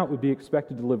there on out would be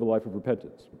expected to live a life of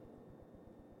repentance.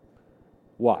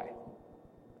 Why?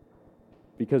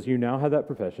 Because you now have that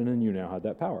profession and you now have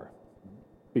that power.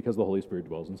 Because the Holy Spirit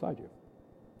dwells inside you.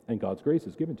 And God's grace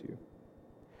is given to you.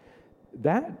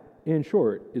 That, in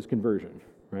short, is conversion,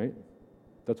 right?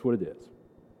 That's what it is.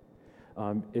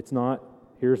 It's not,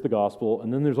 here's the gospel,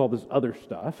 and then there's all this other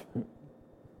stuff.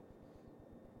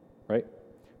 Right?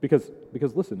 Because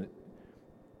listen,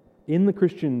 in the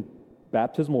Christian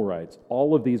baptismal rites,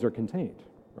 all of these are contained,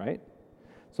 right?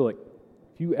 So, like,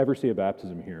 if you ever see a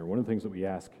baptism here, one of the things that we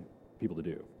ask people to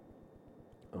do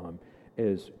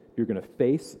is you're going to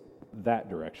face that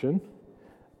direction,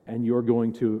 and you're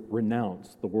going to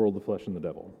renounce the world, the flesh, and the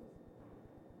devil.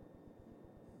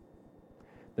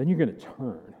 Then you're going to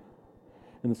turn,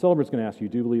 and the celebrant's going to ask you,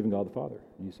 do you believe in God the Father?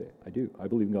 And you say, I do. I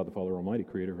believe in God the Father Almighty,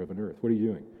 creator of heaven and earth. What are you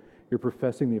doing? You're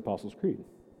professing the Apostles' Creed.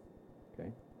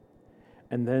 Okay?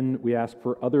 And then we ask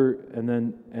for and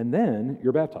then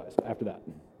you're baptized after that.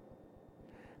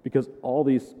 Because all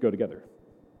these go together.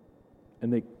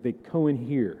 And they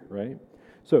co-inhere, right?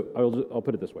 So I'll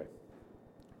put it this way.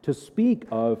 To speak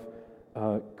of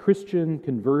Christian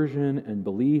conversion and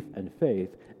belief and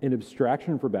faith in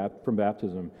abstraction from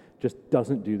baptism just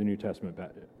doesn't do the New Testament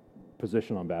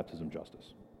position on baptism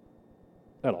justice.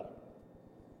 At all.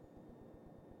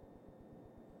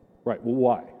 Right, well,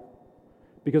 why?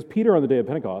 Because Peter on the day of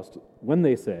Pentecost, when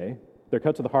they say, they're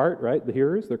cut to the heart, right? The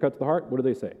hearers, they're cut to the heart. What do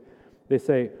they say? They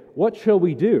say, what shall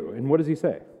we do? And what does he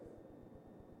say?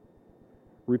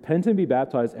 Repent and be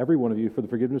baptized, every one of you, for the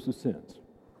forgiveness of sins.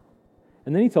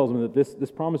 And then he tells them that this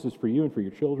promise is for you and for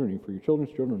your children and for your children's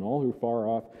children and all who are far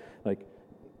off. Like, do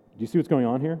you see what's going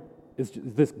on here? It's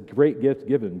just this great gift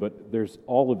given, but there's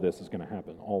all of this is going to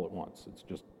happen all at once. It's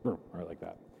just right like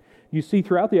that. You see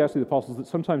throughout the Acts of the Apostles that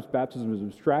sometimes baptism is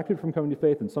abstracted from coming to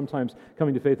faith, and sometimes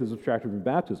coming to faith is abstracted from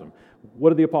baptism. What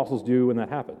do the apostles do when that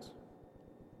happens?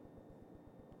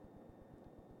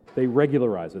 They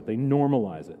regularize it. They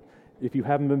normalize it. If you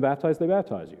haven't been baptized, they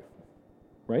baptize you.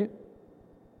 Right?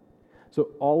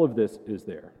 So all of this is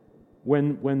there.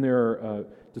 When there are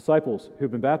disciples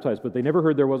who've been baptized, but they never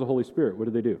heard there was a Holy Spirit,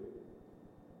 what do?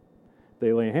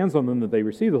 They lay hands on them that they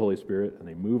receive the Holy Spirit, and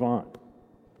they move on.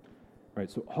 Right,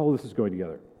 so all of this is going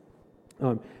together.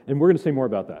 And we're going to say more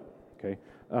about that, okay?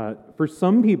 For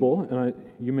some people, and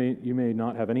you may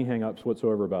not have any hang-ups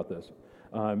whatsoever about this,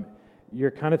 you're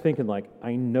kind of thinking like,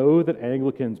 I know that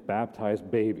Anglicans baptize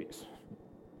babies.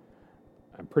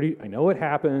 I know it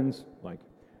happens,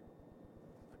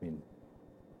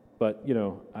 but,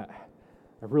 I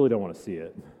really don't want to see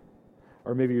it.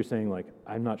 Or maybe you're saying like,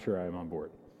 I'm not sure I'm on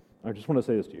board. I just want to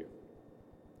say this to you.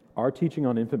 Our teaching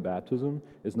on infant baptism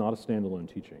is not a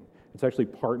standalone teaching. It's actually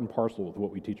part and parcel with what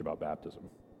we teach about baptism.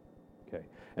 Okay,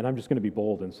 and I'm just going to be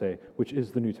bold and say, which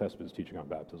is the New Testament's teaching on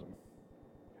baptism.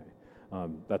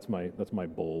 Okay, that's my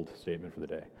bold statement for the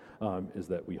day. Is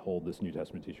that we hold this New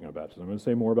Testament teaching on baptism. I'm going to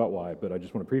say more about why, but I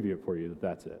just want to preview it for you that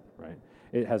that's it. Right?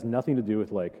 It has nothing to do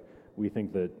with like we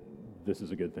think that this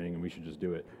is a good thing and we should just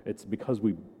do it. It's because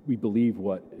we believe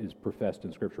what is professed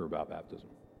in Scripture about baptism.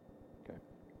 Okay,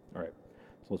 all right.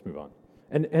 So let's move on.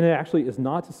 And it actually is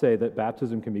not to say that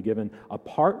baptism can be given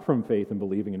apart from faith and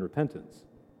believing and repentance.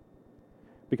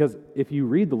 Because if you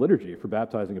read the liturgy for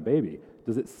baptizing a baby,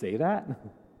 does it say that?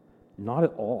 Not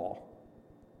at all.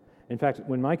 In fact,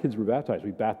 when my kids were baptized,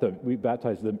 we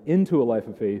baptized them into a life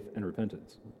of faith and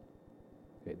repentance.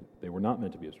 Okay, they were not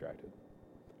meant to be abstracted.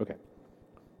 Okay,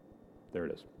 there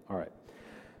it is. All right.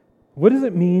 What does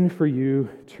it mean for you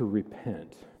to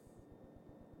repent?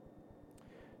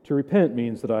 To repent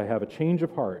means that I have a change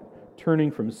of heart,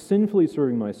 turning from sinfully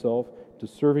serving myself to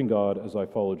serving God as I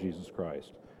follow Jesus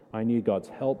Christ. I need God's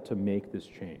help to make this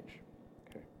change.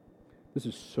 Okay. This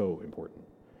is so important.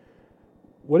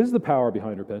 What is the power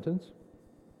behind repentance?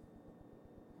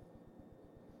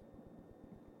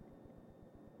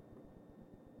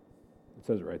 It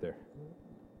says it right there.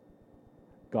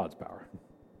 God's power.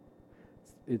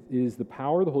 It is the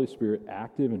power of the Holy Spirit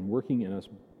active and working in us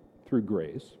through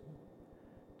grace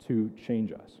to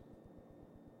change us.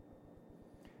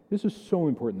 This is so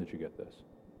important that you get this.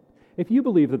 If you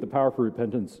believe that the power for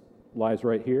repentance lies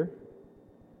right here,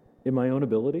 in my own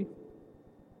ability,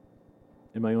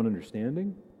 in my own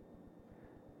understanding,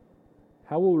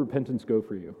 how will repentance go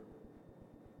for you?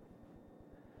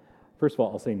 First of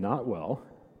all, I'll say not well.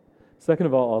 Second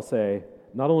of all, I'll say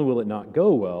not only will it not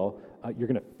go well, you're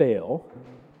going to fail.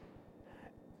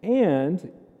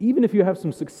 And even if you have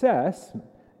some success,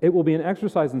 it will be an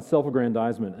exercise in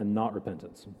self-aggrandizement and not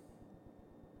repentance.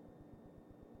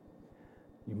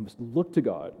 You must look to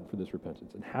God for this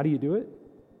repentance. And how do you do it?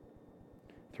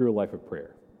 Through a life of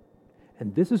prayer.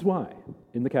 And this is why,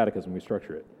 in the Catechism, we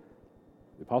structure it.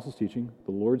 The Apostles' teaching,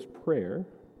 the Lord's Prayer,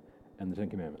 and the Ten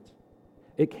Commandments.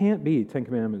 It can't be Ten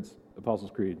Commandments,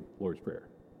 Apostles' Creed, Lord's Prayer.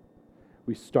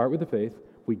 We start with the faith,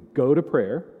 we go to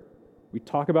prayer, we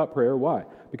talk about prayer. Why?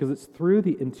 Because it's through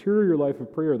the interior life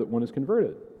of prayer that one is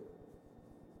converted.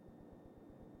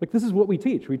 Like, this is what we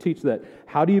teach. We teach that,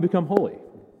 how do you become holy?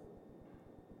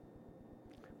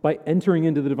 By entering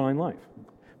into the divine life,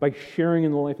 by sharing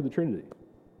in the life of the Trinity.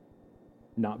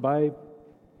 Not by,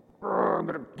 I'm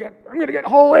gonna get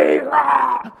holy.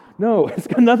 No, it's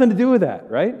got nothing to do with that,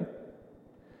 right?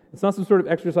 It's not some sort of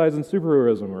exercise in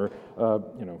superheroism or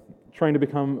trying to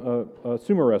become a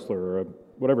sumo wrestler or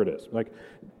whatever it is. Like,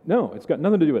 no, it's got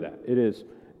nothing to do with that. It is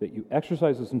that you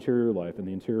exercise this interior life, and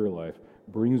the interior life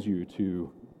brings you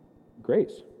to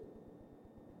grace.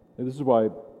 And this is why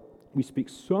we speak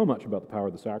so much about the power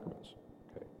of the sacraments.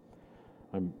 Okay,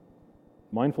 I'm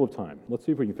mindful of time. Let's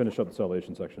see if we can finish up the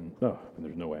salvation section. Oh,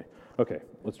 there's no way. Okay,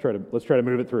 let's try to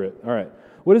move it through it. All right.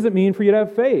 What does it mean for you to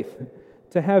have faith?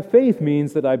 To have faith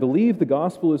means that I believe the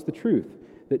gospel is the truth,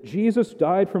 that Jesus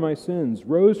died for my sins,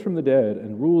 rose from the dead,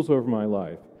 and rules over my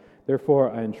life.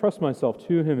 Therefore, I entrust myself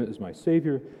to him as my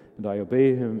Savior, and I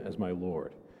obey him as my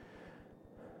Lord.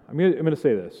 I'm going to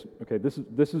say this. Okay,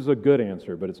 this is a good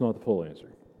answer, but it's not the full answer.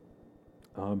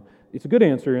 It's a good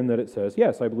answer in that it says,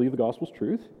 yes, I believe the gospel's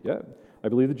truth. Yeah, I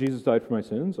believe that Jesus died for my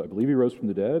sins. I believe he rose from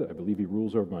the dead. I believe he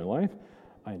rules over my life.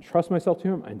 I entrust myself to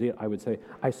him. Indeed, I would say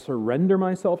I surrender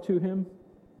myself to him.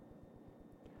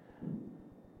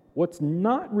 What's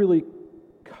not really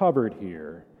covered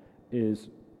here is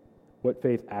what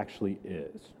faith actually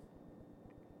is.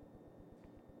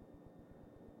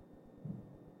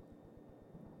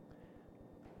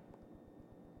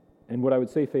 And what I would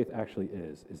say faith actually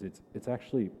is it's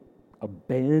actually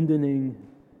abandoning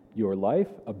your life,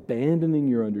 abandoning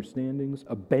your understandings,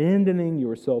 abandoning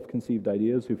your self-conceived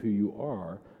ideas of who you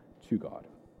are to God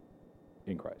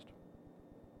in Christ.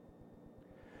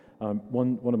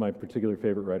 One of my particular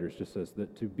favorite writers just says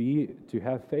that to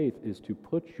have faith is to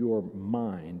put your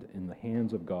mind in the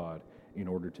hands of God in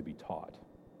order to be taught.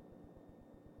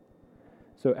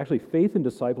 So actually, faith and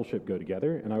discipleship go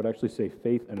together, and I would actually say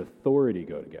faith and authority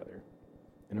go together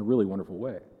in a really wonderful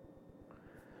way.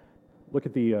 Look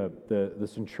at the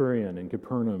centurion in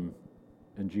Capernaum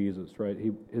and Jesus, right?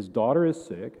 His daughter is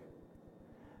sick,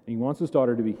 and he wants his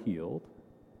daughter to be healed.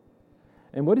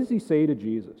 And what does he say to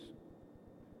Jesus?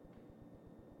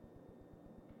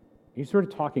 He's sort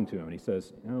of talking to him, and he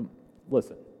says,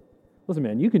 listen,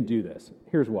 man, you can do this.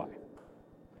 Here's why.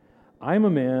 I'm a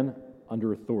man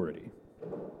under authority,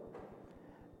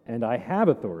 and I have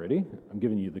authority. I'm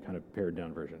giving you the kind of pared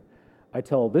down version. I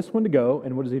tell this one to go,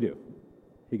 and what does he do?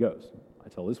 He goes. I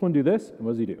tell this one to do this, and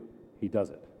what does he do? He does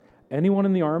it. Anyone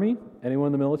in the army, anyone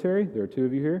in the military, there are two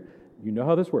of you here, you know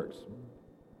how this works,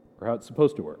 or how it's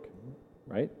supposed to work,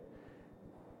 right?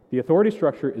 The authority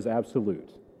structure is absolute.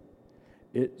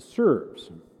 It serves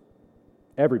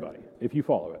everybody if you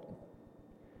follow it.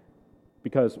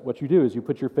 Because what you do is you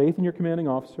put your faith in your commanding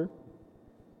officer,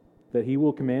 that he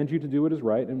will command you to do what is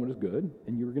right and what is good,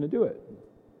 and you're going to do it.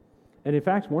 And in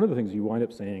fact, one of the things you wind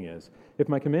up saying is, if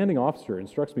my commanding officer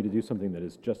instructs me to do something that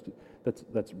is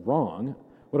that's wrong,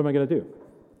 what am I going to do?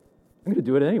 I'm going to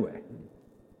do it anyway,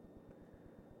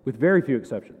 with very few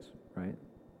exceptions, right?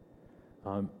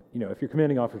 If your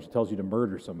commanding officer tells you to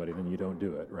murder somebody, then you don't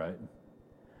do it, right?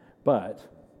 But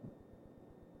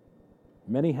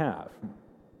many have.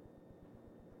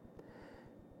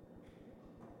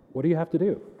 What do you have to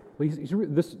do? Well,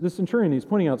 this centurion, he's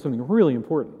pointing out something really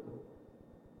important.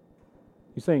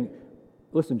 He's saying,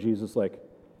 listen, Jesus,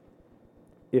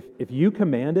 if you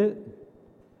command it,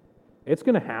 It's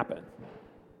going to happen.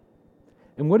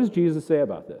 And what does Jesus say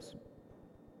about this?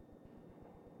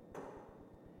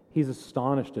 He's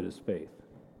astonished at his faith.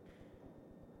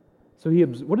 So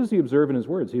what does he observe in his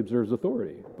words? He observes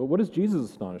authority. But what is Jesus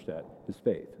astonished at? His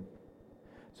faith.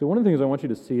 So one of the things I want you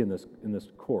to see in this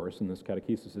course, in this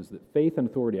catechesis, is that faith and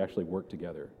authority actually work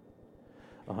together.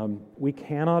 We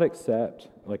cannot accept,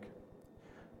 like,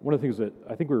 one of the things that,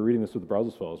 I think we were reading this with the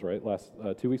Brauselsfellows,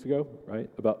 right, 2 weeks ago, right,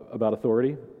 about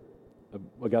authority.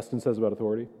 Augustine says about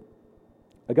authority.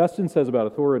 Augustine says about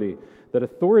authority that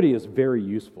authority is very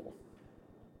useful.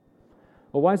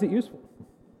 Well, why is it useful?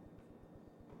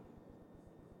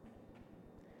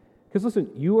 Because listen,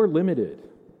 you are limited.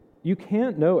 You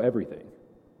can't know everything.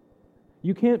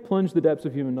 You can't plunge the depths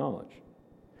of human knowledge.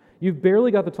 You've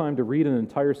barely got the time to read an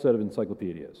entire set of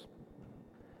encyclopedias.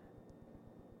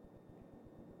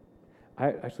 I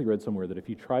actually read somewhere that if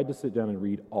you tried to sit down and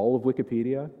read all of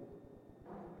Wikipedia,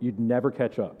 you'd never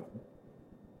catch up,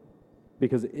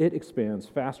 because it expands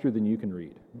faster than you can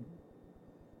read,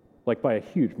 like by a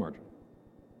huge margin.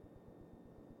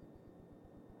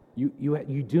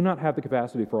 You do not have the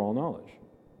capacity for all knowledge.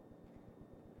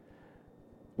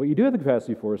 What you do have the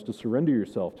capacity for is to surrender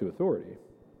yourself to authority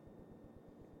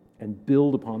and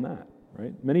build upon that,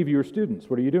 right? Many of you are students.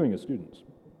 What are you doing as students?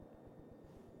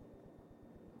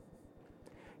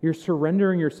 You're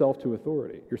surrendering yourself to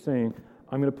authority. You're saying,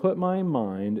 I'm going to put my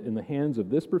mind in the hands of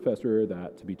this professor or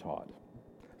that to be taught.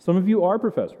 Some of you are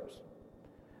professors,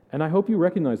 and I hope you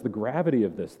recognize the gravity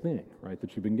of this thing, right,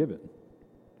 that you've been given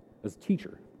as a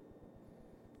teacher,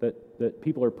 that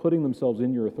people are putting themselves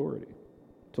in your authority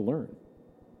to learn.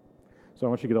 So I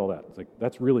want you to get all that. It's like,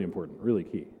 that's really important, really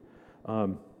key.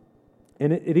 And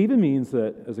it even means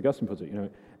that, as Augustine puts it,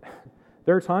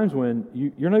 there are times when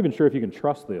you're not even sure if you can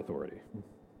trust the authority.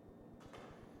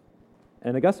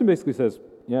 And Augustine basically says,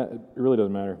 yeah, it really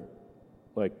doesn't matter.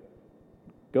 Like,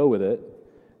 go with it.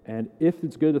 And if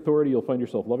it's good authority, you'll find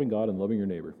yourself loving God and loving your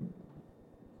neighbor.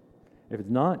 If it's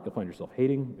not, you'll find yourself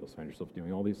hating. You'll find yourself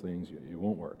doing all these things. It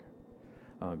won't work.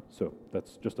 So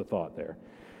that's just a thought there.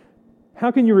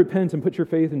 How can you repent and put your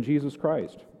faith in Jesus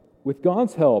Christ? With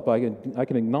God's help, I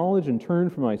can acknowledge and turn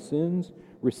from my sins,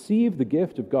 receive the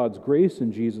gift of God's grace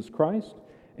in Jesus Christ,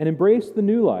 and embrace the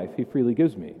new life He freely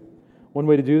gives me. One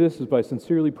way to do this is by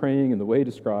sincerely praying in the way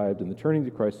described in the Turning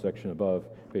to Christ section above,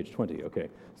 page 20. Okay,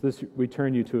 so this we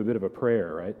turn you to a bit of a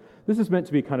prayer, right? This is meant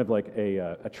to be kind of like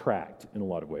a tract in a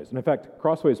lot of ways. And in fact,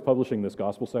 Crossway is publishing this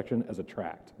gospel section as a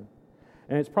tract.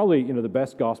 And it's probably, the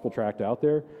best gospel tract out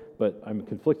there, but I'm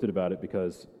conflicted about it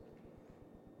because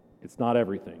it's not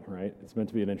everything, right? It's meant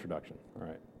to be an introduction, all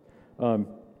right?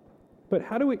 But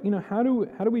how do we, how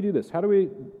do we do this? How do we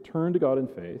turn to God in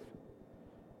faith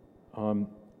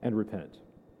and repent?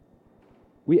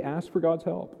 We ask for God's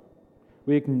help.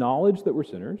 We acknowledge that we're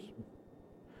sinners.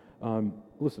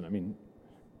 Listen,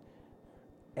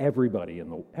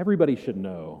 everybody should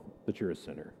know that you're a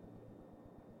sinner.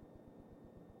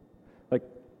 Like,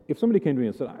 if somebody came to me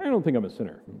and said, I don't think I'm a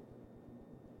sinner,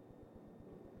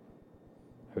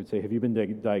 I would say, have you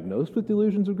been diagnosed with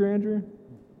delusions of grandeur?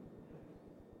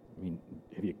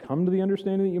 Have you come to the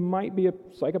understanding that you might be a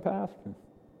psychopath?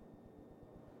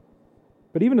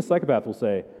 But even a psychopath will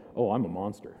say, oh, I'm a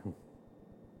monster.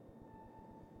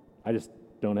 I just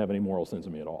don't have any moral sense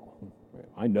in me at all.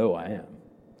 I know I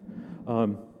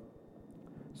am.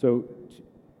 So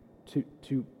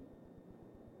to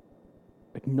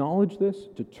acknowledge this,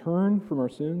 to turn from our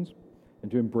sins, and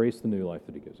to embrace the new life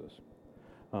that He gives us.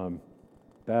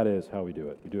 That is how we do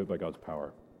it. We do it by God's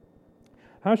power.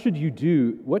 What should you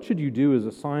do as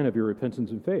a sign of your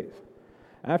repentance and faith?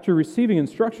 After receiving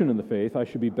instruction in the faith, I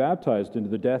should be baptized into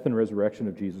the death and resurrection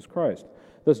of Jesus Christ,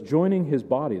 thus joining His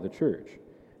body, the church.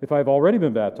 If I have already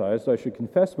been baptized, I should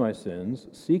confess my sins,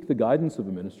 seek the guidance of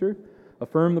a minister,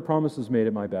 affirm the promises made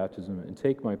at my baptism, and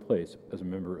take my place as a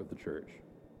member of the church.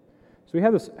 So we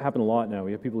have this happen a lot now.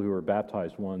 We have people who are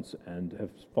baptized once and have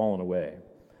fallen away.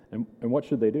 And what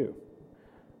should they do?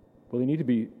 Well, they need to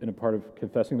be in a part of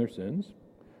confessing their sins,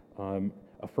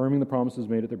 affirming the promises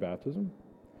made at their baptism.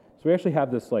 So we actually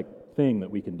have this thing that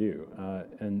we can do.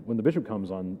 And when the bishop comes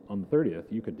on the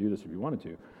 30th, you could do this if you wanted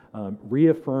to.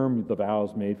 Reaffirm the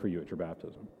vows made for you at your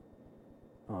baptism.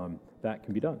 That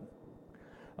can be done.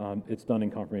 It's done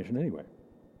in confirmation anyway.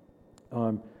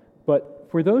 But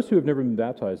for those who have never been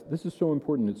baptized, this is so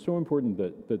important. It's so important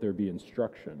that there be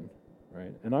instruction,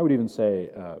 right? And I would even say,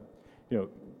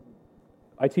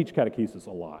 I teach catechesis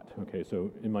a lot, okay?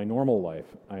 So in my normal life,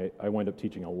 I wind up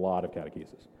teaching a lot of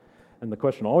catechesis. And the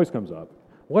question always comes up,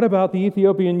 What about the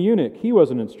Ethiopian eunuch? He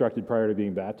wasn't instructed prior to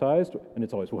being baptized. And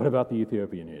it's always, what about the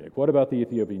Ethiopian eunuch? What about the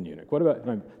Ethiopian eunuch? What about...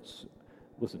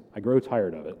 Listen, I grow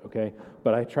tired of it, okay?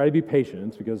 But I try to be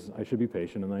patient because I should be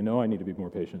patient, and I know I need to be more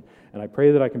patient. And I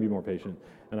pray that I can be more patient,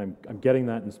 and I'm getting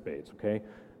that in spades, okay?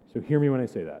 So hear me when I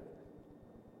say that.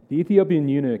 The Ethiopian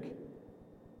eunuch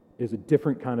is a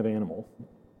different kind of animal.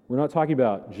 We're not talking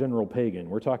about general pagan.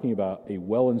 We're talking about a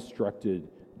well-instructed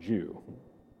Jew.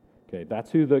 Okay,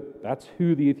 that's who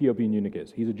the Ethiopian eunuch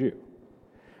is. He's a Jew.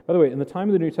 By the way, in the time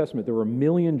of the New Testament, there were 1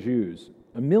 million Jews,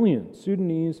 1 million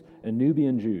Sudanese and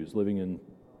Nubian Jews living in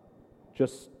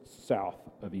just south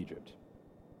of Egypt.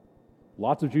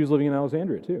 Lots of Jews living in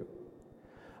Alexandria too.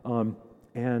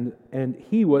 And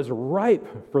he was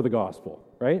ripe for the gospel,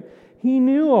 right? He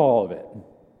knew all of it.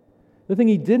 The thing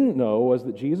he didn't know was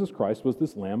that Jesus Christ was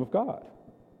this Lamb of God.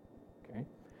 Okay?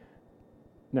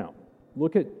 Now,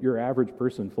 look at your average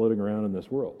person floating around in this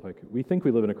world. Like, we think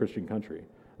we live in a Christian country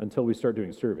until we start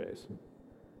doing surveys,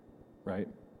 right?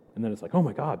 And then it's like, oh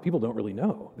my God, people don't really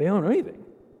know. They don't know anything.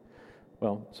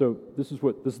 Well, so this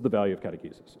is the value of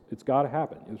catechesis. It's got to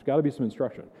happen. There's got to be some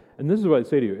instruction. And this is what I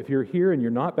say to you. If you're here and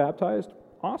you're not baptized,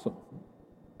 awesome,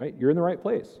 right? You're in the right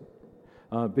place.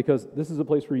 Because this is a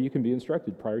place where you can be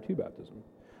instructed prior to baptism.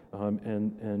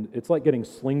 And it's like getting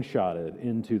slingshotted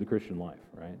into the Christian life,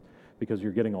 right? Because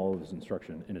you're getting all of this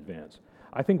instruction in advance.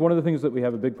 I think one of the things that we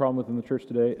have a big problem with in the church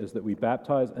today is that we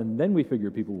baptize and then we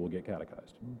figure people will get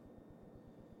catechized.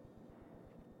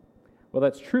 Well,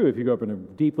 that's true if you grow up in a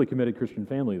deeply committed Christian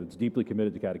family that's deeply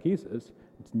committed to catechesis.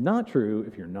 It's not true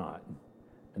if you're not,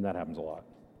 and that happens a lot,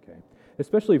 okay?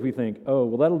 Especially if we think, oh,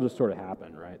 well, that'll just sort of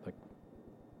happen, right? Like,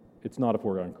 it's not a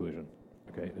foregone conclusion,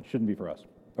 okay? It shouldn't be for us.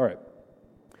 All right.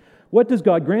 What does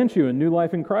God grant you in new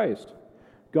life in Christ?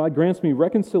 God grants me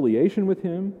reconciliation with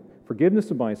Him,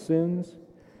 forgiveness of my sins,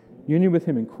 union with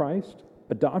Him in Christ,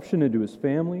 adoption into His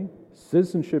family,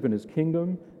 citizenship in His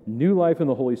kingdom, new life in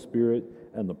the Holy Spirit,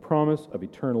 and the promise of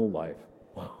eternal life.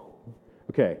 Wow.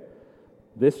 Okay,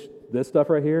 this stuff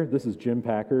right here, this is Jim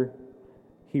Packer.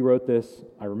 He wrote this.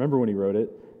 I remember when he wrote it.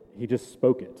 He just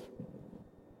spoke it.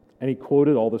 And he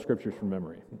quoted all the scriptures from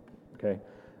memory. Okay?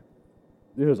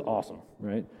 It was awesome,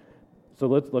 right? So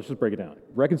let's just break it down.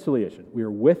 Reconciliation. We are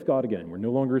with God again. We're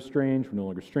no longer estranged. We're no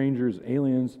longer strangers,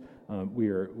 aliens. We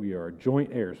are joint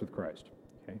heirs with Christ.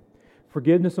 Okay?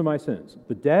 Forgiveness of my sins.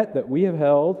 The debt that we have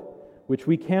held, which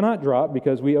we cannot drop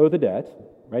because we owe the debt,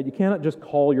 right? You cannot just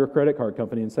call your credit card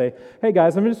company and say, hey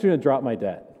guys, I'm just going to drop my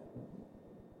debt.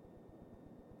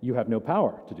 You have no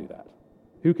power to do that.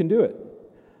 Who can do it?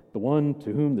 The one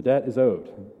to whom the debt is owed.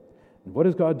 And what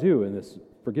does God do in this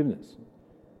forgiveness?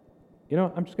 You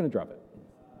know, I'm just going to drop it.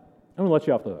 I'm going to let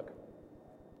you off the hook.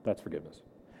 That's forgiveness.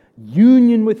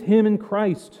 Union with Him in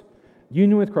Christ.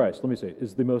 Union with Christ, let me say,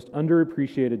 is the most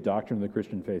underappreciated doctrine of the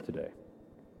Christian faith today.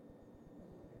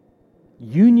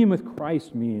 Union with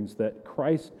Christ means that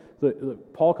Christ,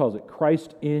 Paul calls it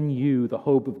Christ in you, the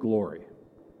hope of glory.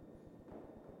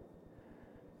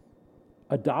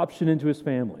 Adoption into His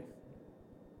family.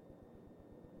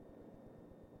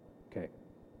 Okay.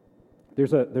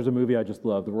 There's a movie I just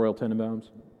love, The Royal Tenenbaums.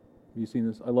 Have you seen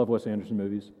this? I love Wes Anderson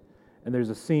movies. And there's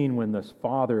a scene when this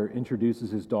father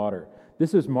introduces his daughter.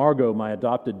 This is Margot, my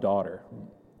adopted daughter.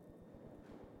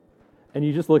 And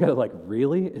you just look at it like,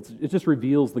 really? It just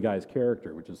reveals the guy's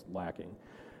character, which is lacking.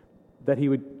 That he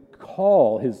would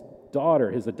call his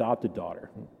daughter his adopted daughter.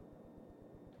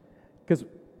 Because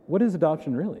what is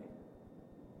adoption really?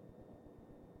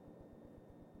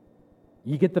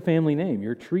 You get the family name.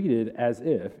 You're treated as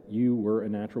if you were a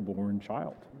natural-born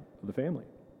child of the family.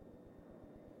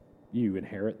 You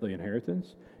inherit the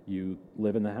inheritance. You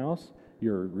live in the house.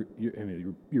 Your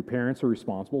parents are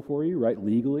responsible for you, right,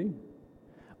 legally.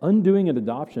 Undoing an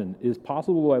adoption is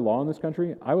possible by law in this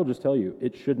country. I will just tell you,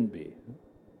 it shouldn't be.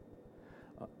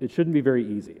 It shouldn't be very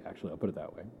easy, actually. I'll put it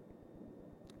that way.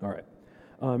 All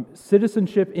right.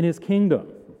 Citizenship in His kingdom.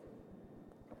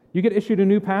 You get issued a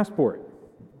new passport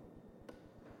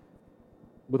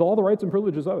with all the rights and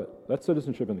privileges of it. That's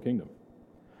citizenship in the kingdom.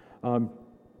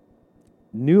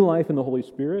 New life in the Holy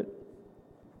Spirit.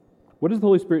 What does the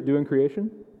Holy Spirit do in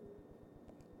creation?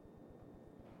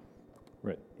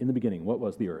 Right. In the beginning, what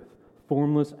was the earth?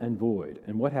 Formless and void.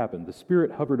 And what happened? The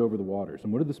Spirit hovered over the waters.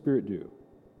 And what did the Spirit do?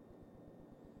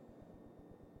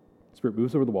 The Spirit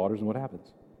moves over the waters, and what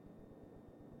happens?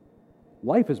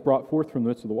 Life is brought forth from the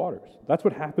midst of the waters. That's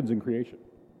what happens in creation.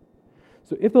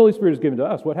 So if the Holy Spirit is given to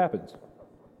us, what happens?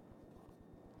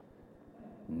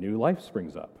 New life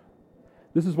springs up.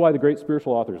 This is why the great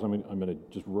spiritual authors, I'm going to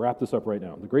just wrap this up right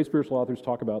now. The great spiritual authors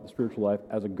talk about the spiritual life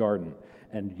as a garden.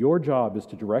 And your job is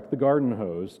to direct the garden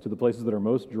hose to the places that are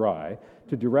most dry,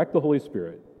 to direct the Holy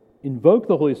Spirit, invoke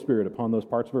the Holy Spirit upon those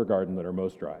parts of our garden that are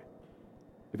most dry.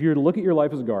 If you were to look at your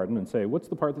life as a garden and say, what's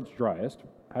the part that's driest?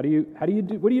 What do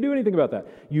you do anything about that?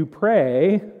 You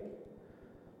pray,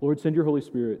 Lord, send your Holy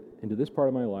Spirit into this part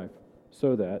of my life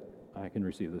so that I can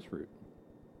receive this fruit.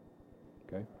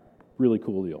 Okay? Really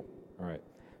cool deal. All right.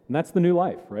 And that's the new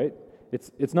life, right?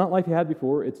 It's not life you had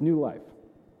before, it's new life.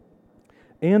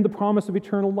 And the promise of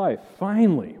eternal life.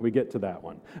 Finally, we get to that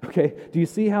one. Okay? Do you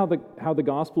see how the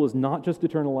gospel is not just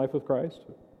eternal life with Christ?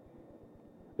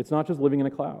 It's not just living in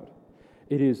a cloud.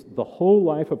 It is the whole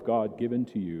life of God given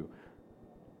to you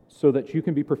so that you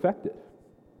can be perfected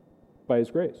by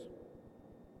His grace.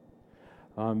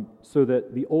 So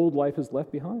that the old life is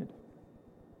left behind.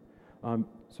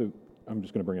 So I'm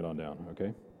just going to bring it on down,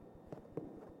 okay?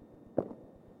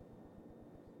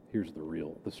 Here's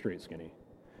the straight skinny.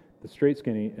 The straight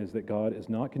skinny is that God is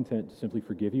not content to simply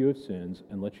forgive you of sins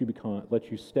and let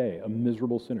you stay a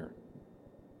miserable sinner.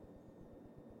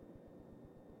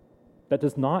 That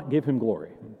does not give Him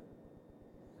glory.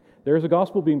 There is a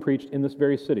gospel being preached in this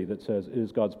very city that says it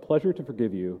is God's pleasure to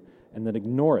forgive you and then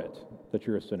ignore it that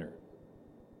you're a sinner.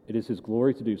 It is His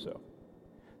glory to do so.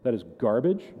 That is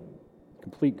garbage,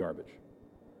 complete garbage.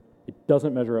 It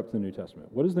doesn't measure up to the New Testament.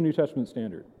 What is the New Testament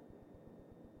standard?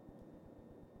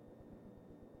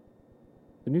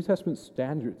 The New Testament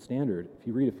standard, if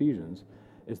you read Ephesians,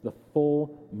 is the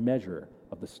full measure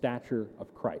of the stature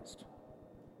of Christ.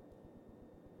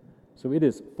 So it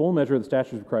is full measure of the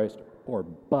stature of Christ or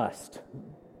bust.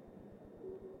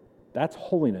 That's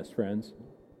holiness, friends.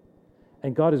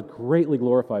 And God is greatly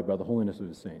glorified by the holiness of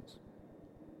His saints.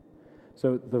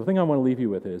 So the thing I want to leave you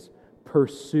with is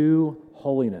pursue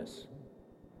holiness.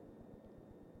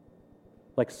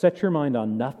 Like, set your mind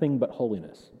on nothing but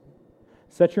holiness.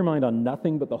 Set your mind on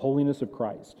nothing but the holiness of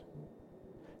Christ.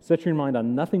 Set your mind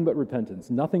on nothing but repentance,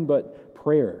 nothing but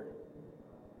prayer.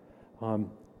 I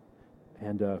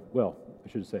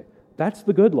should say, that's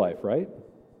the good life, right?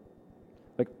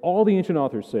 Like all the ancient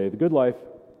authors say, the good life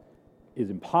is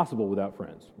impossible without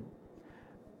friends.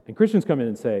 And Christians come in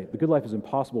and say, the good life is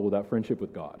impossible without friendship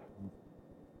with God.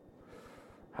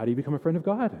 How do you become a friend of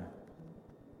God?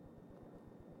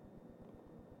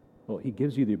 Well, He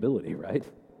gives you the ability, right?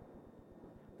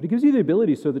 But He gives you the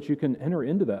ability so that you can enter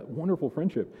into that wonderful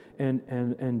friendship and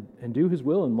do His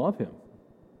will and love Him.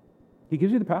 He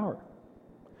gives you the power.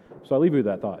 So I leave you with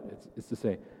that thought. It's to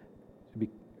say, to be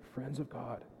friends of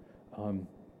God.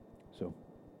 So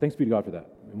thanks be to God for that.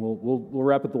 And we'll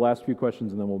wrap up the last few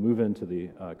questions and then we'll move into the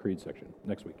creed section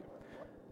next week.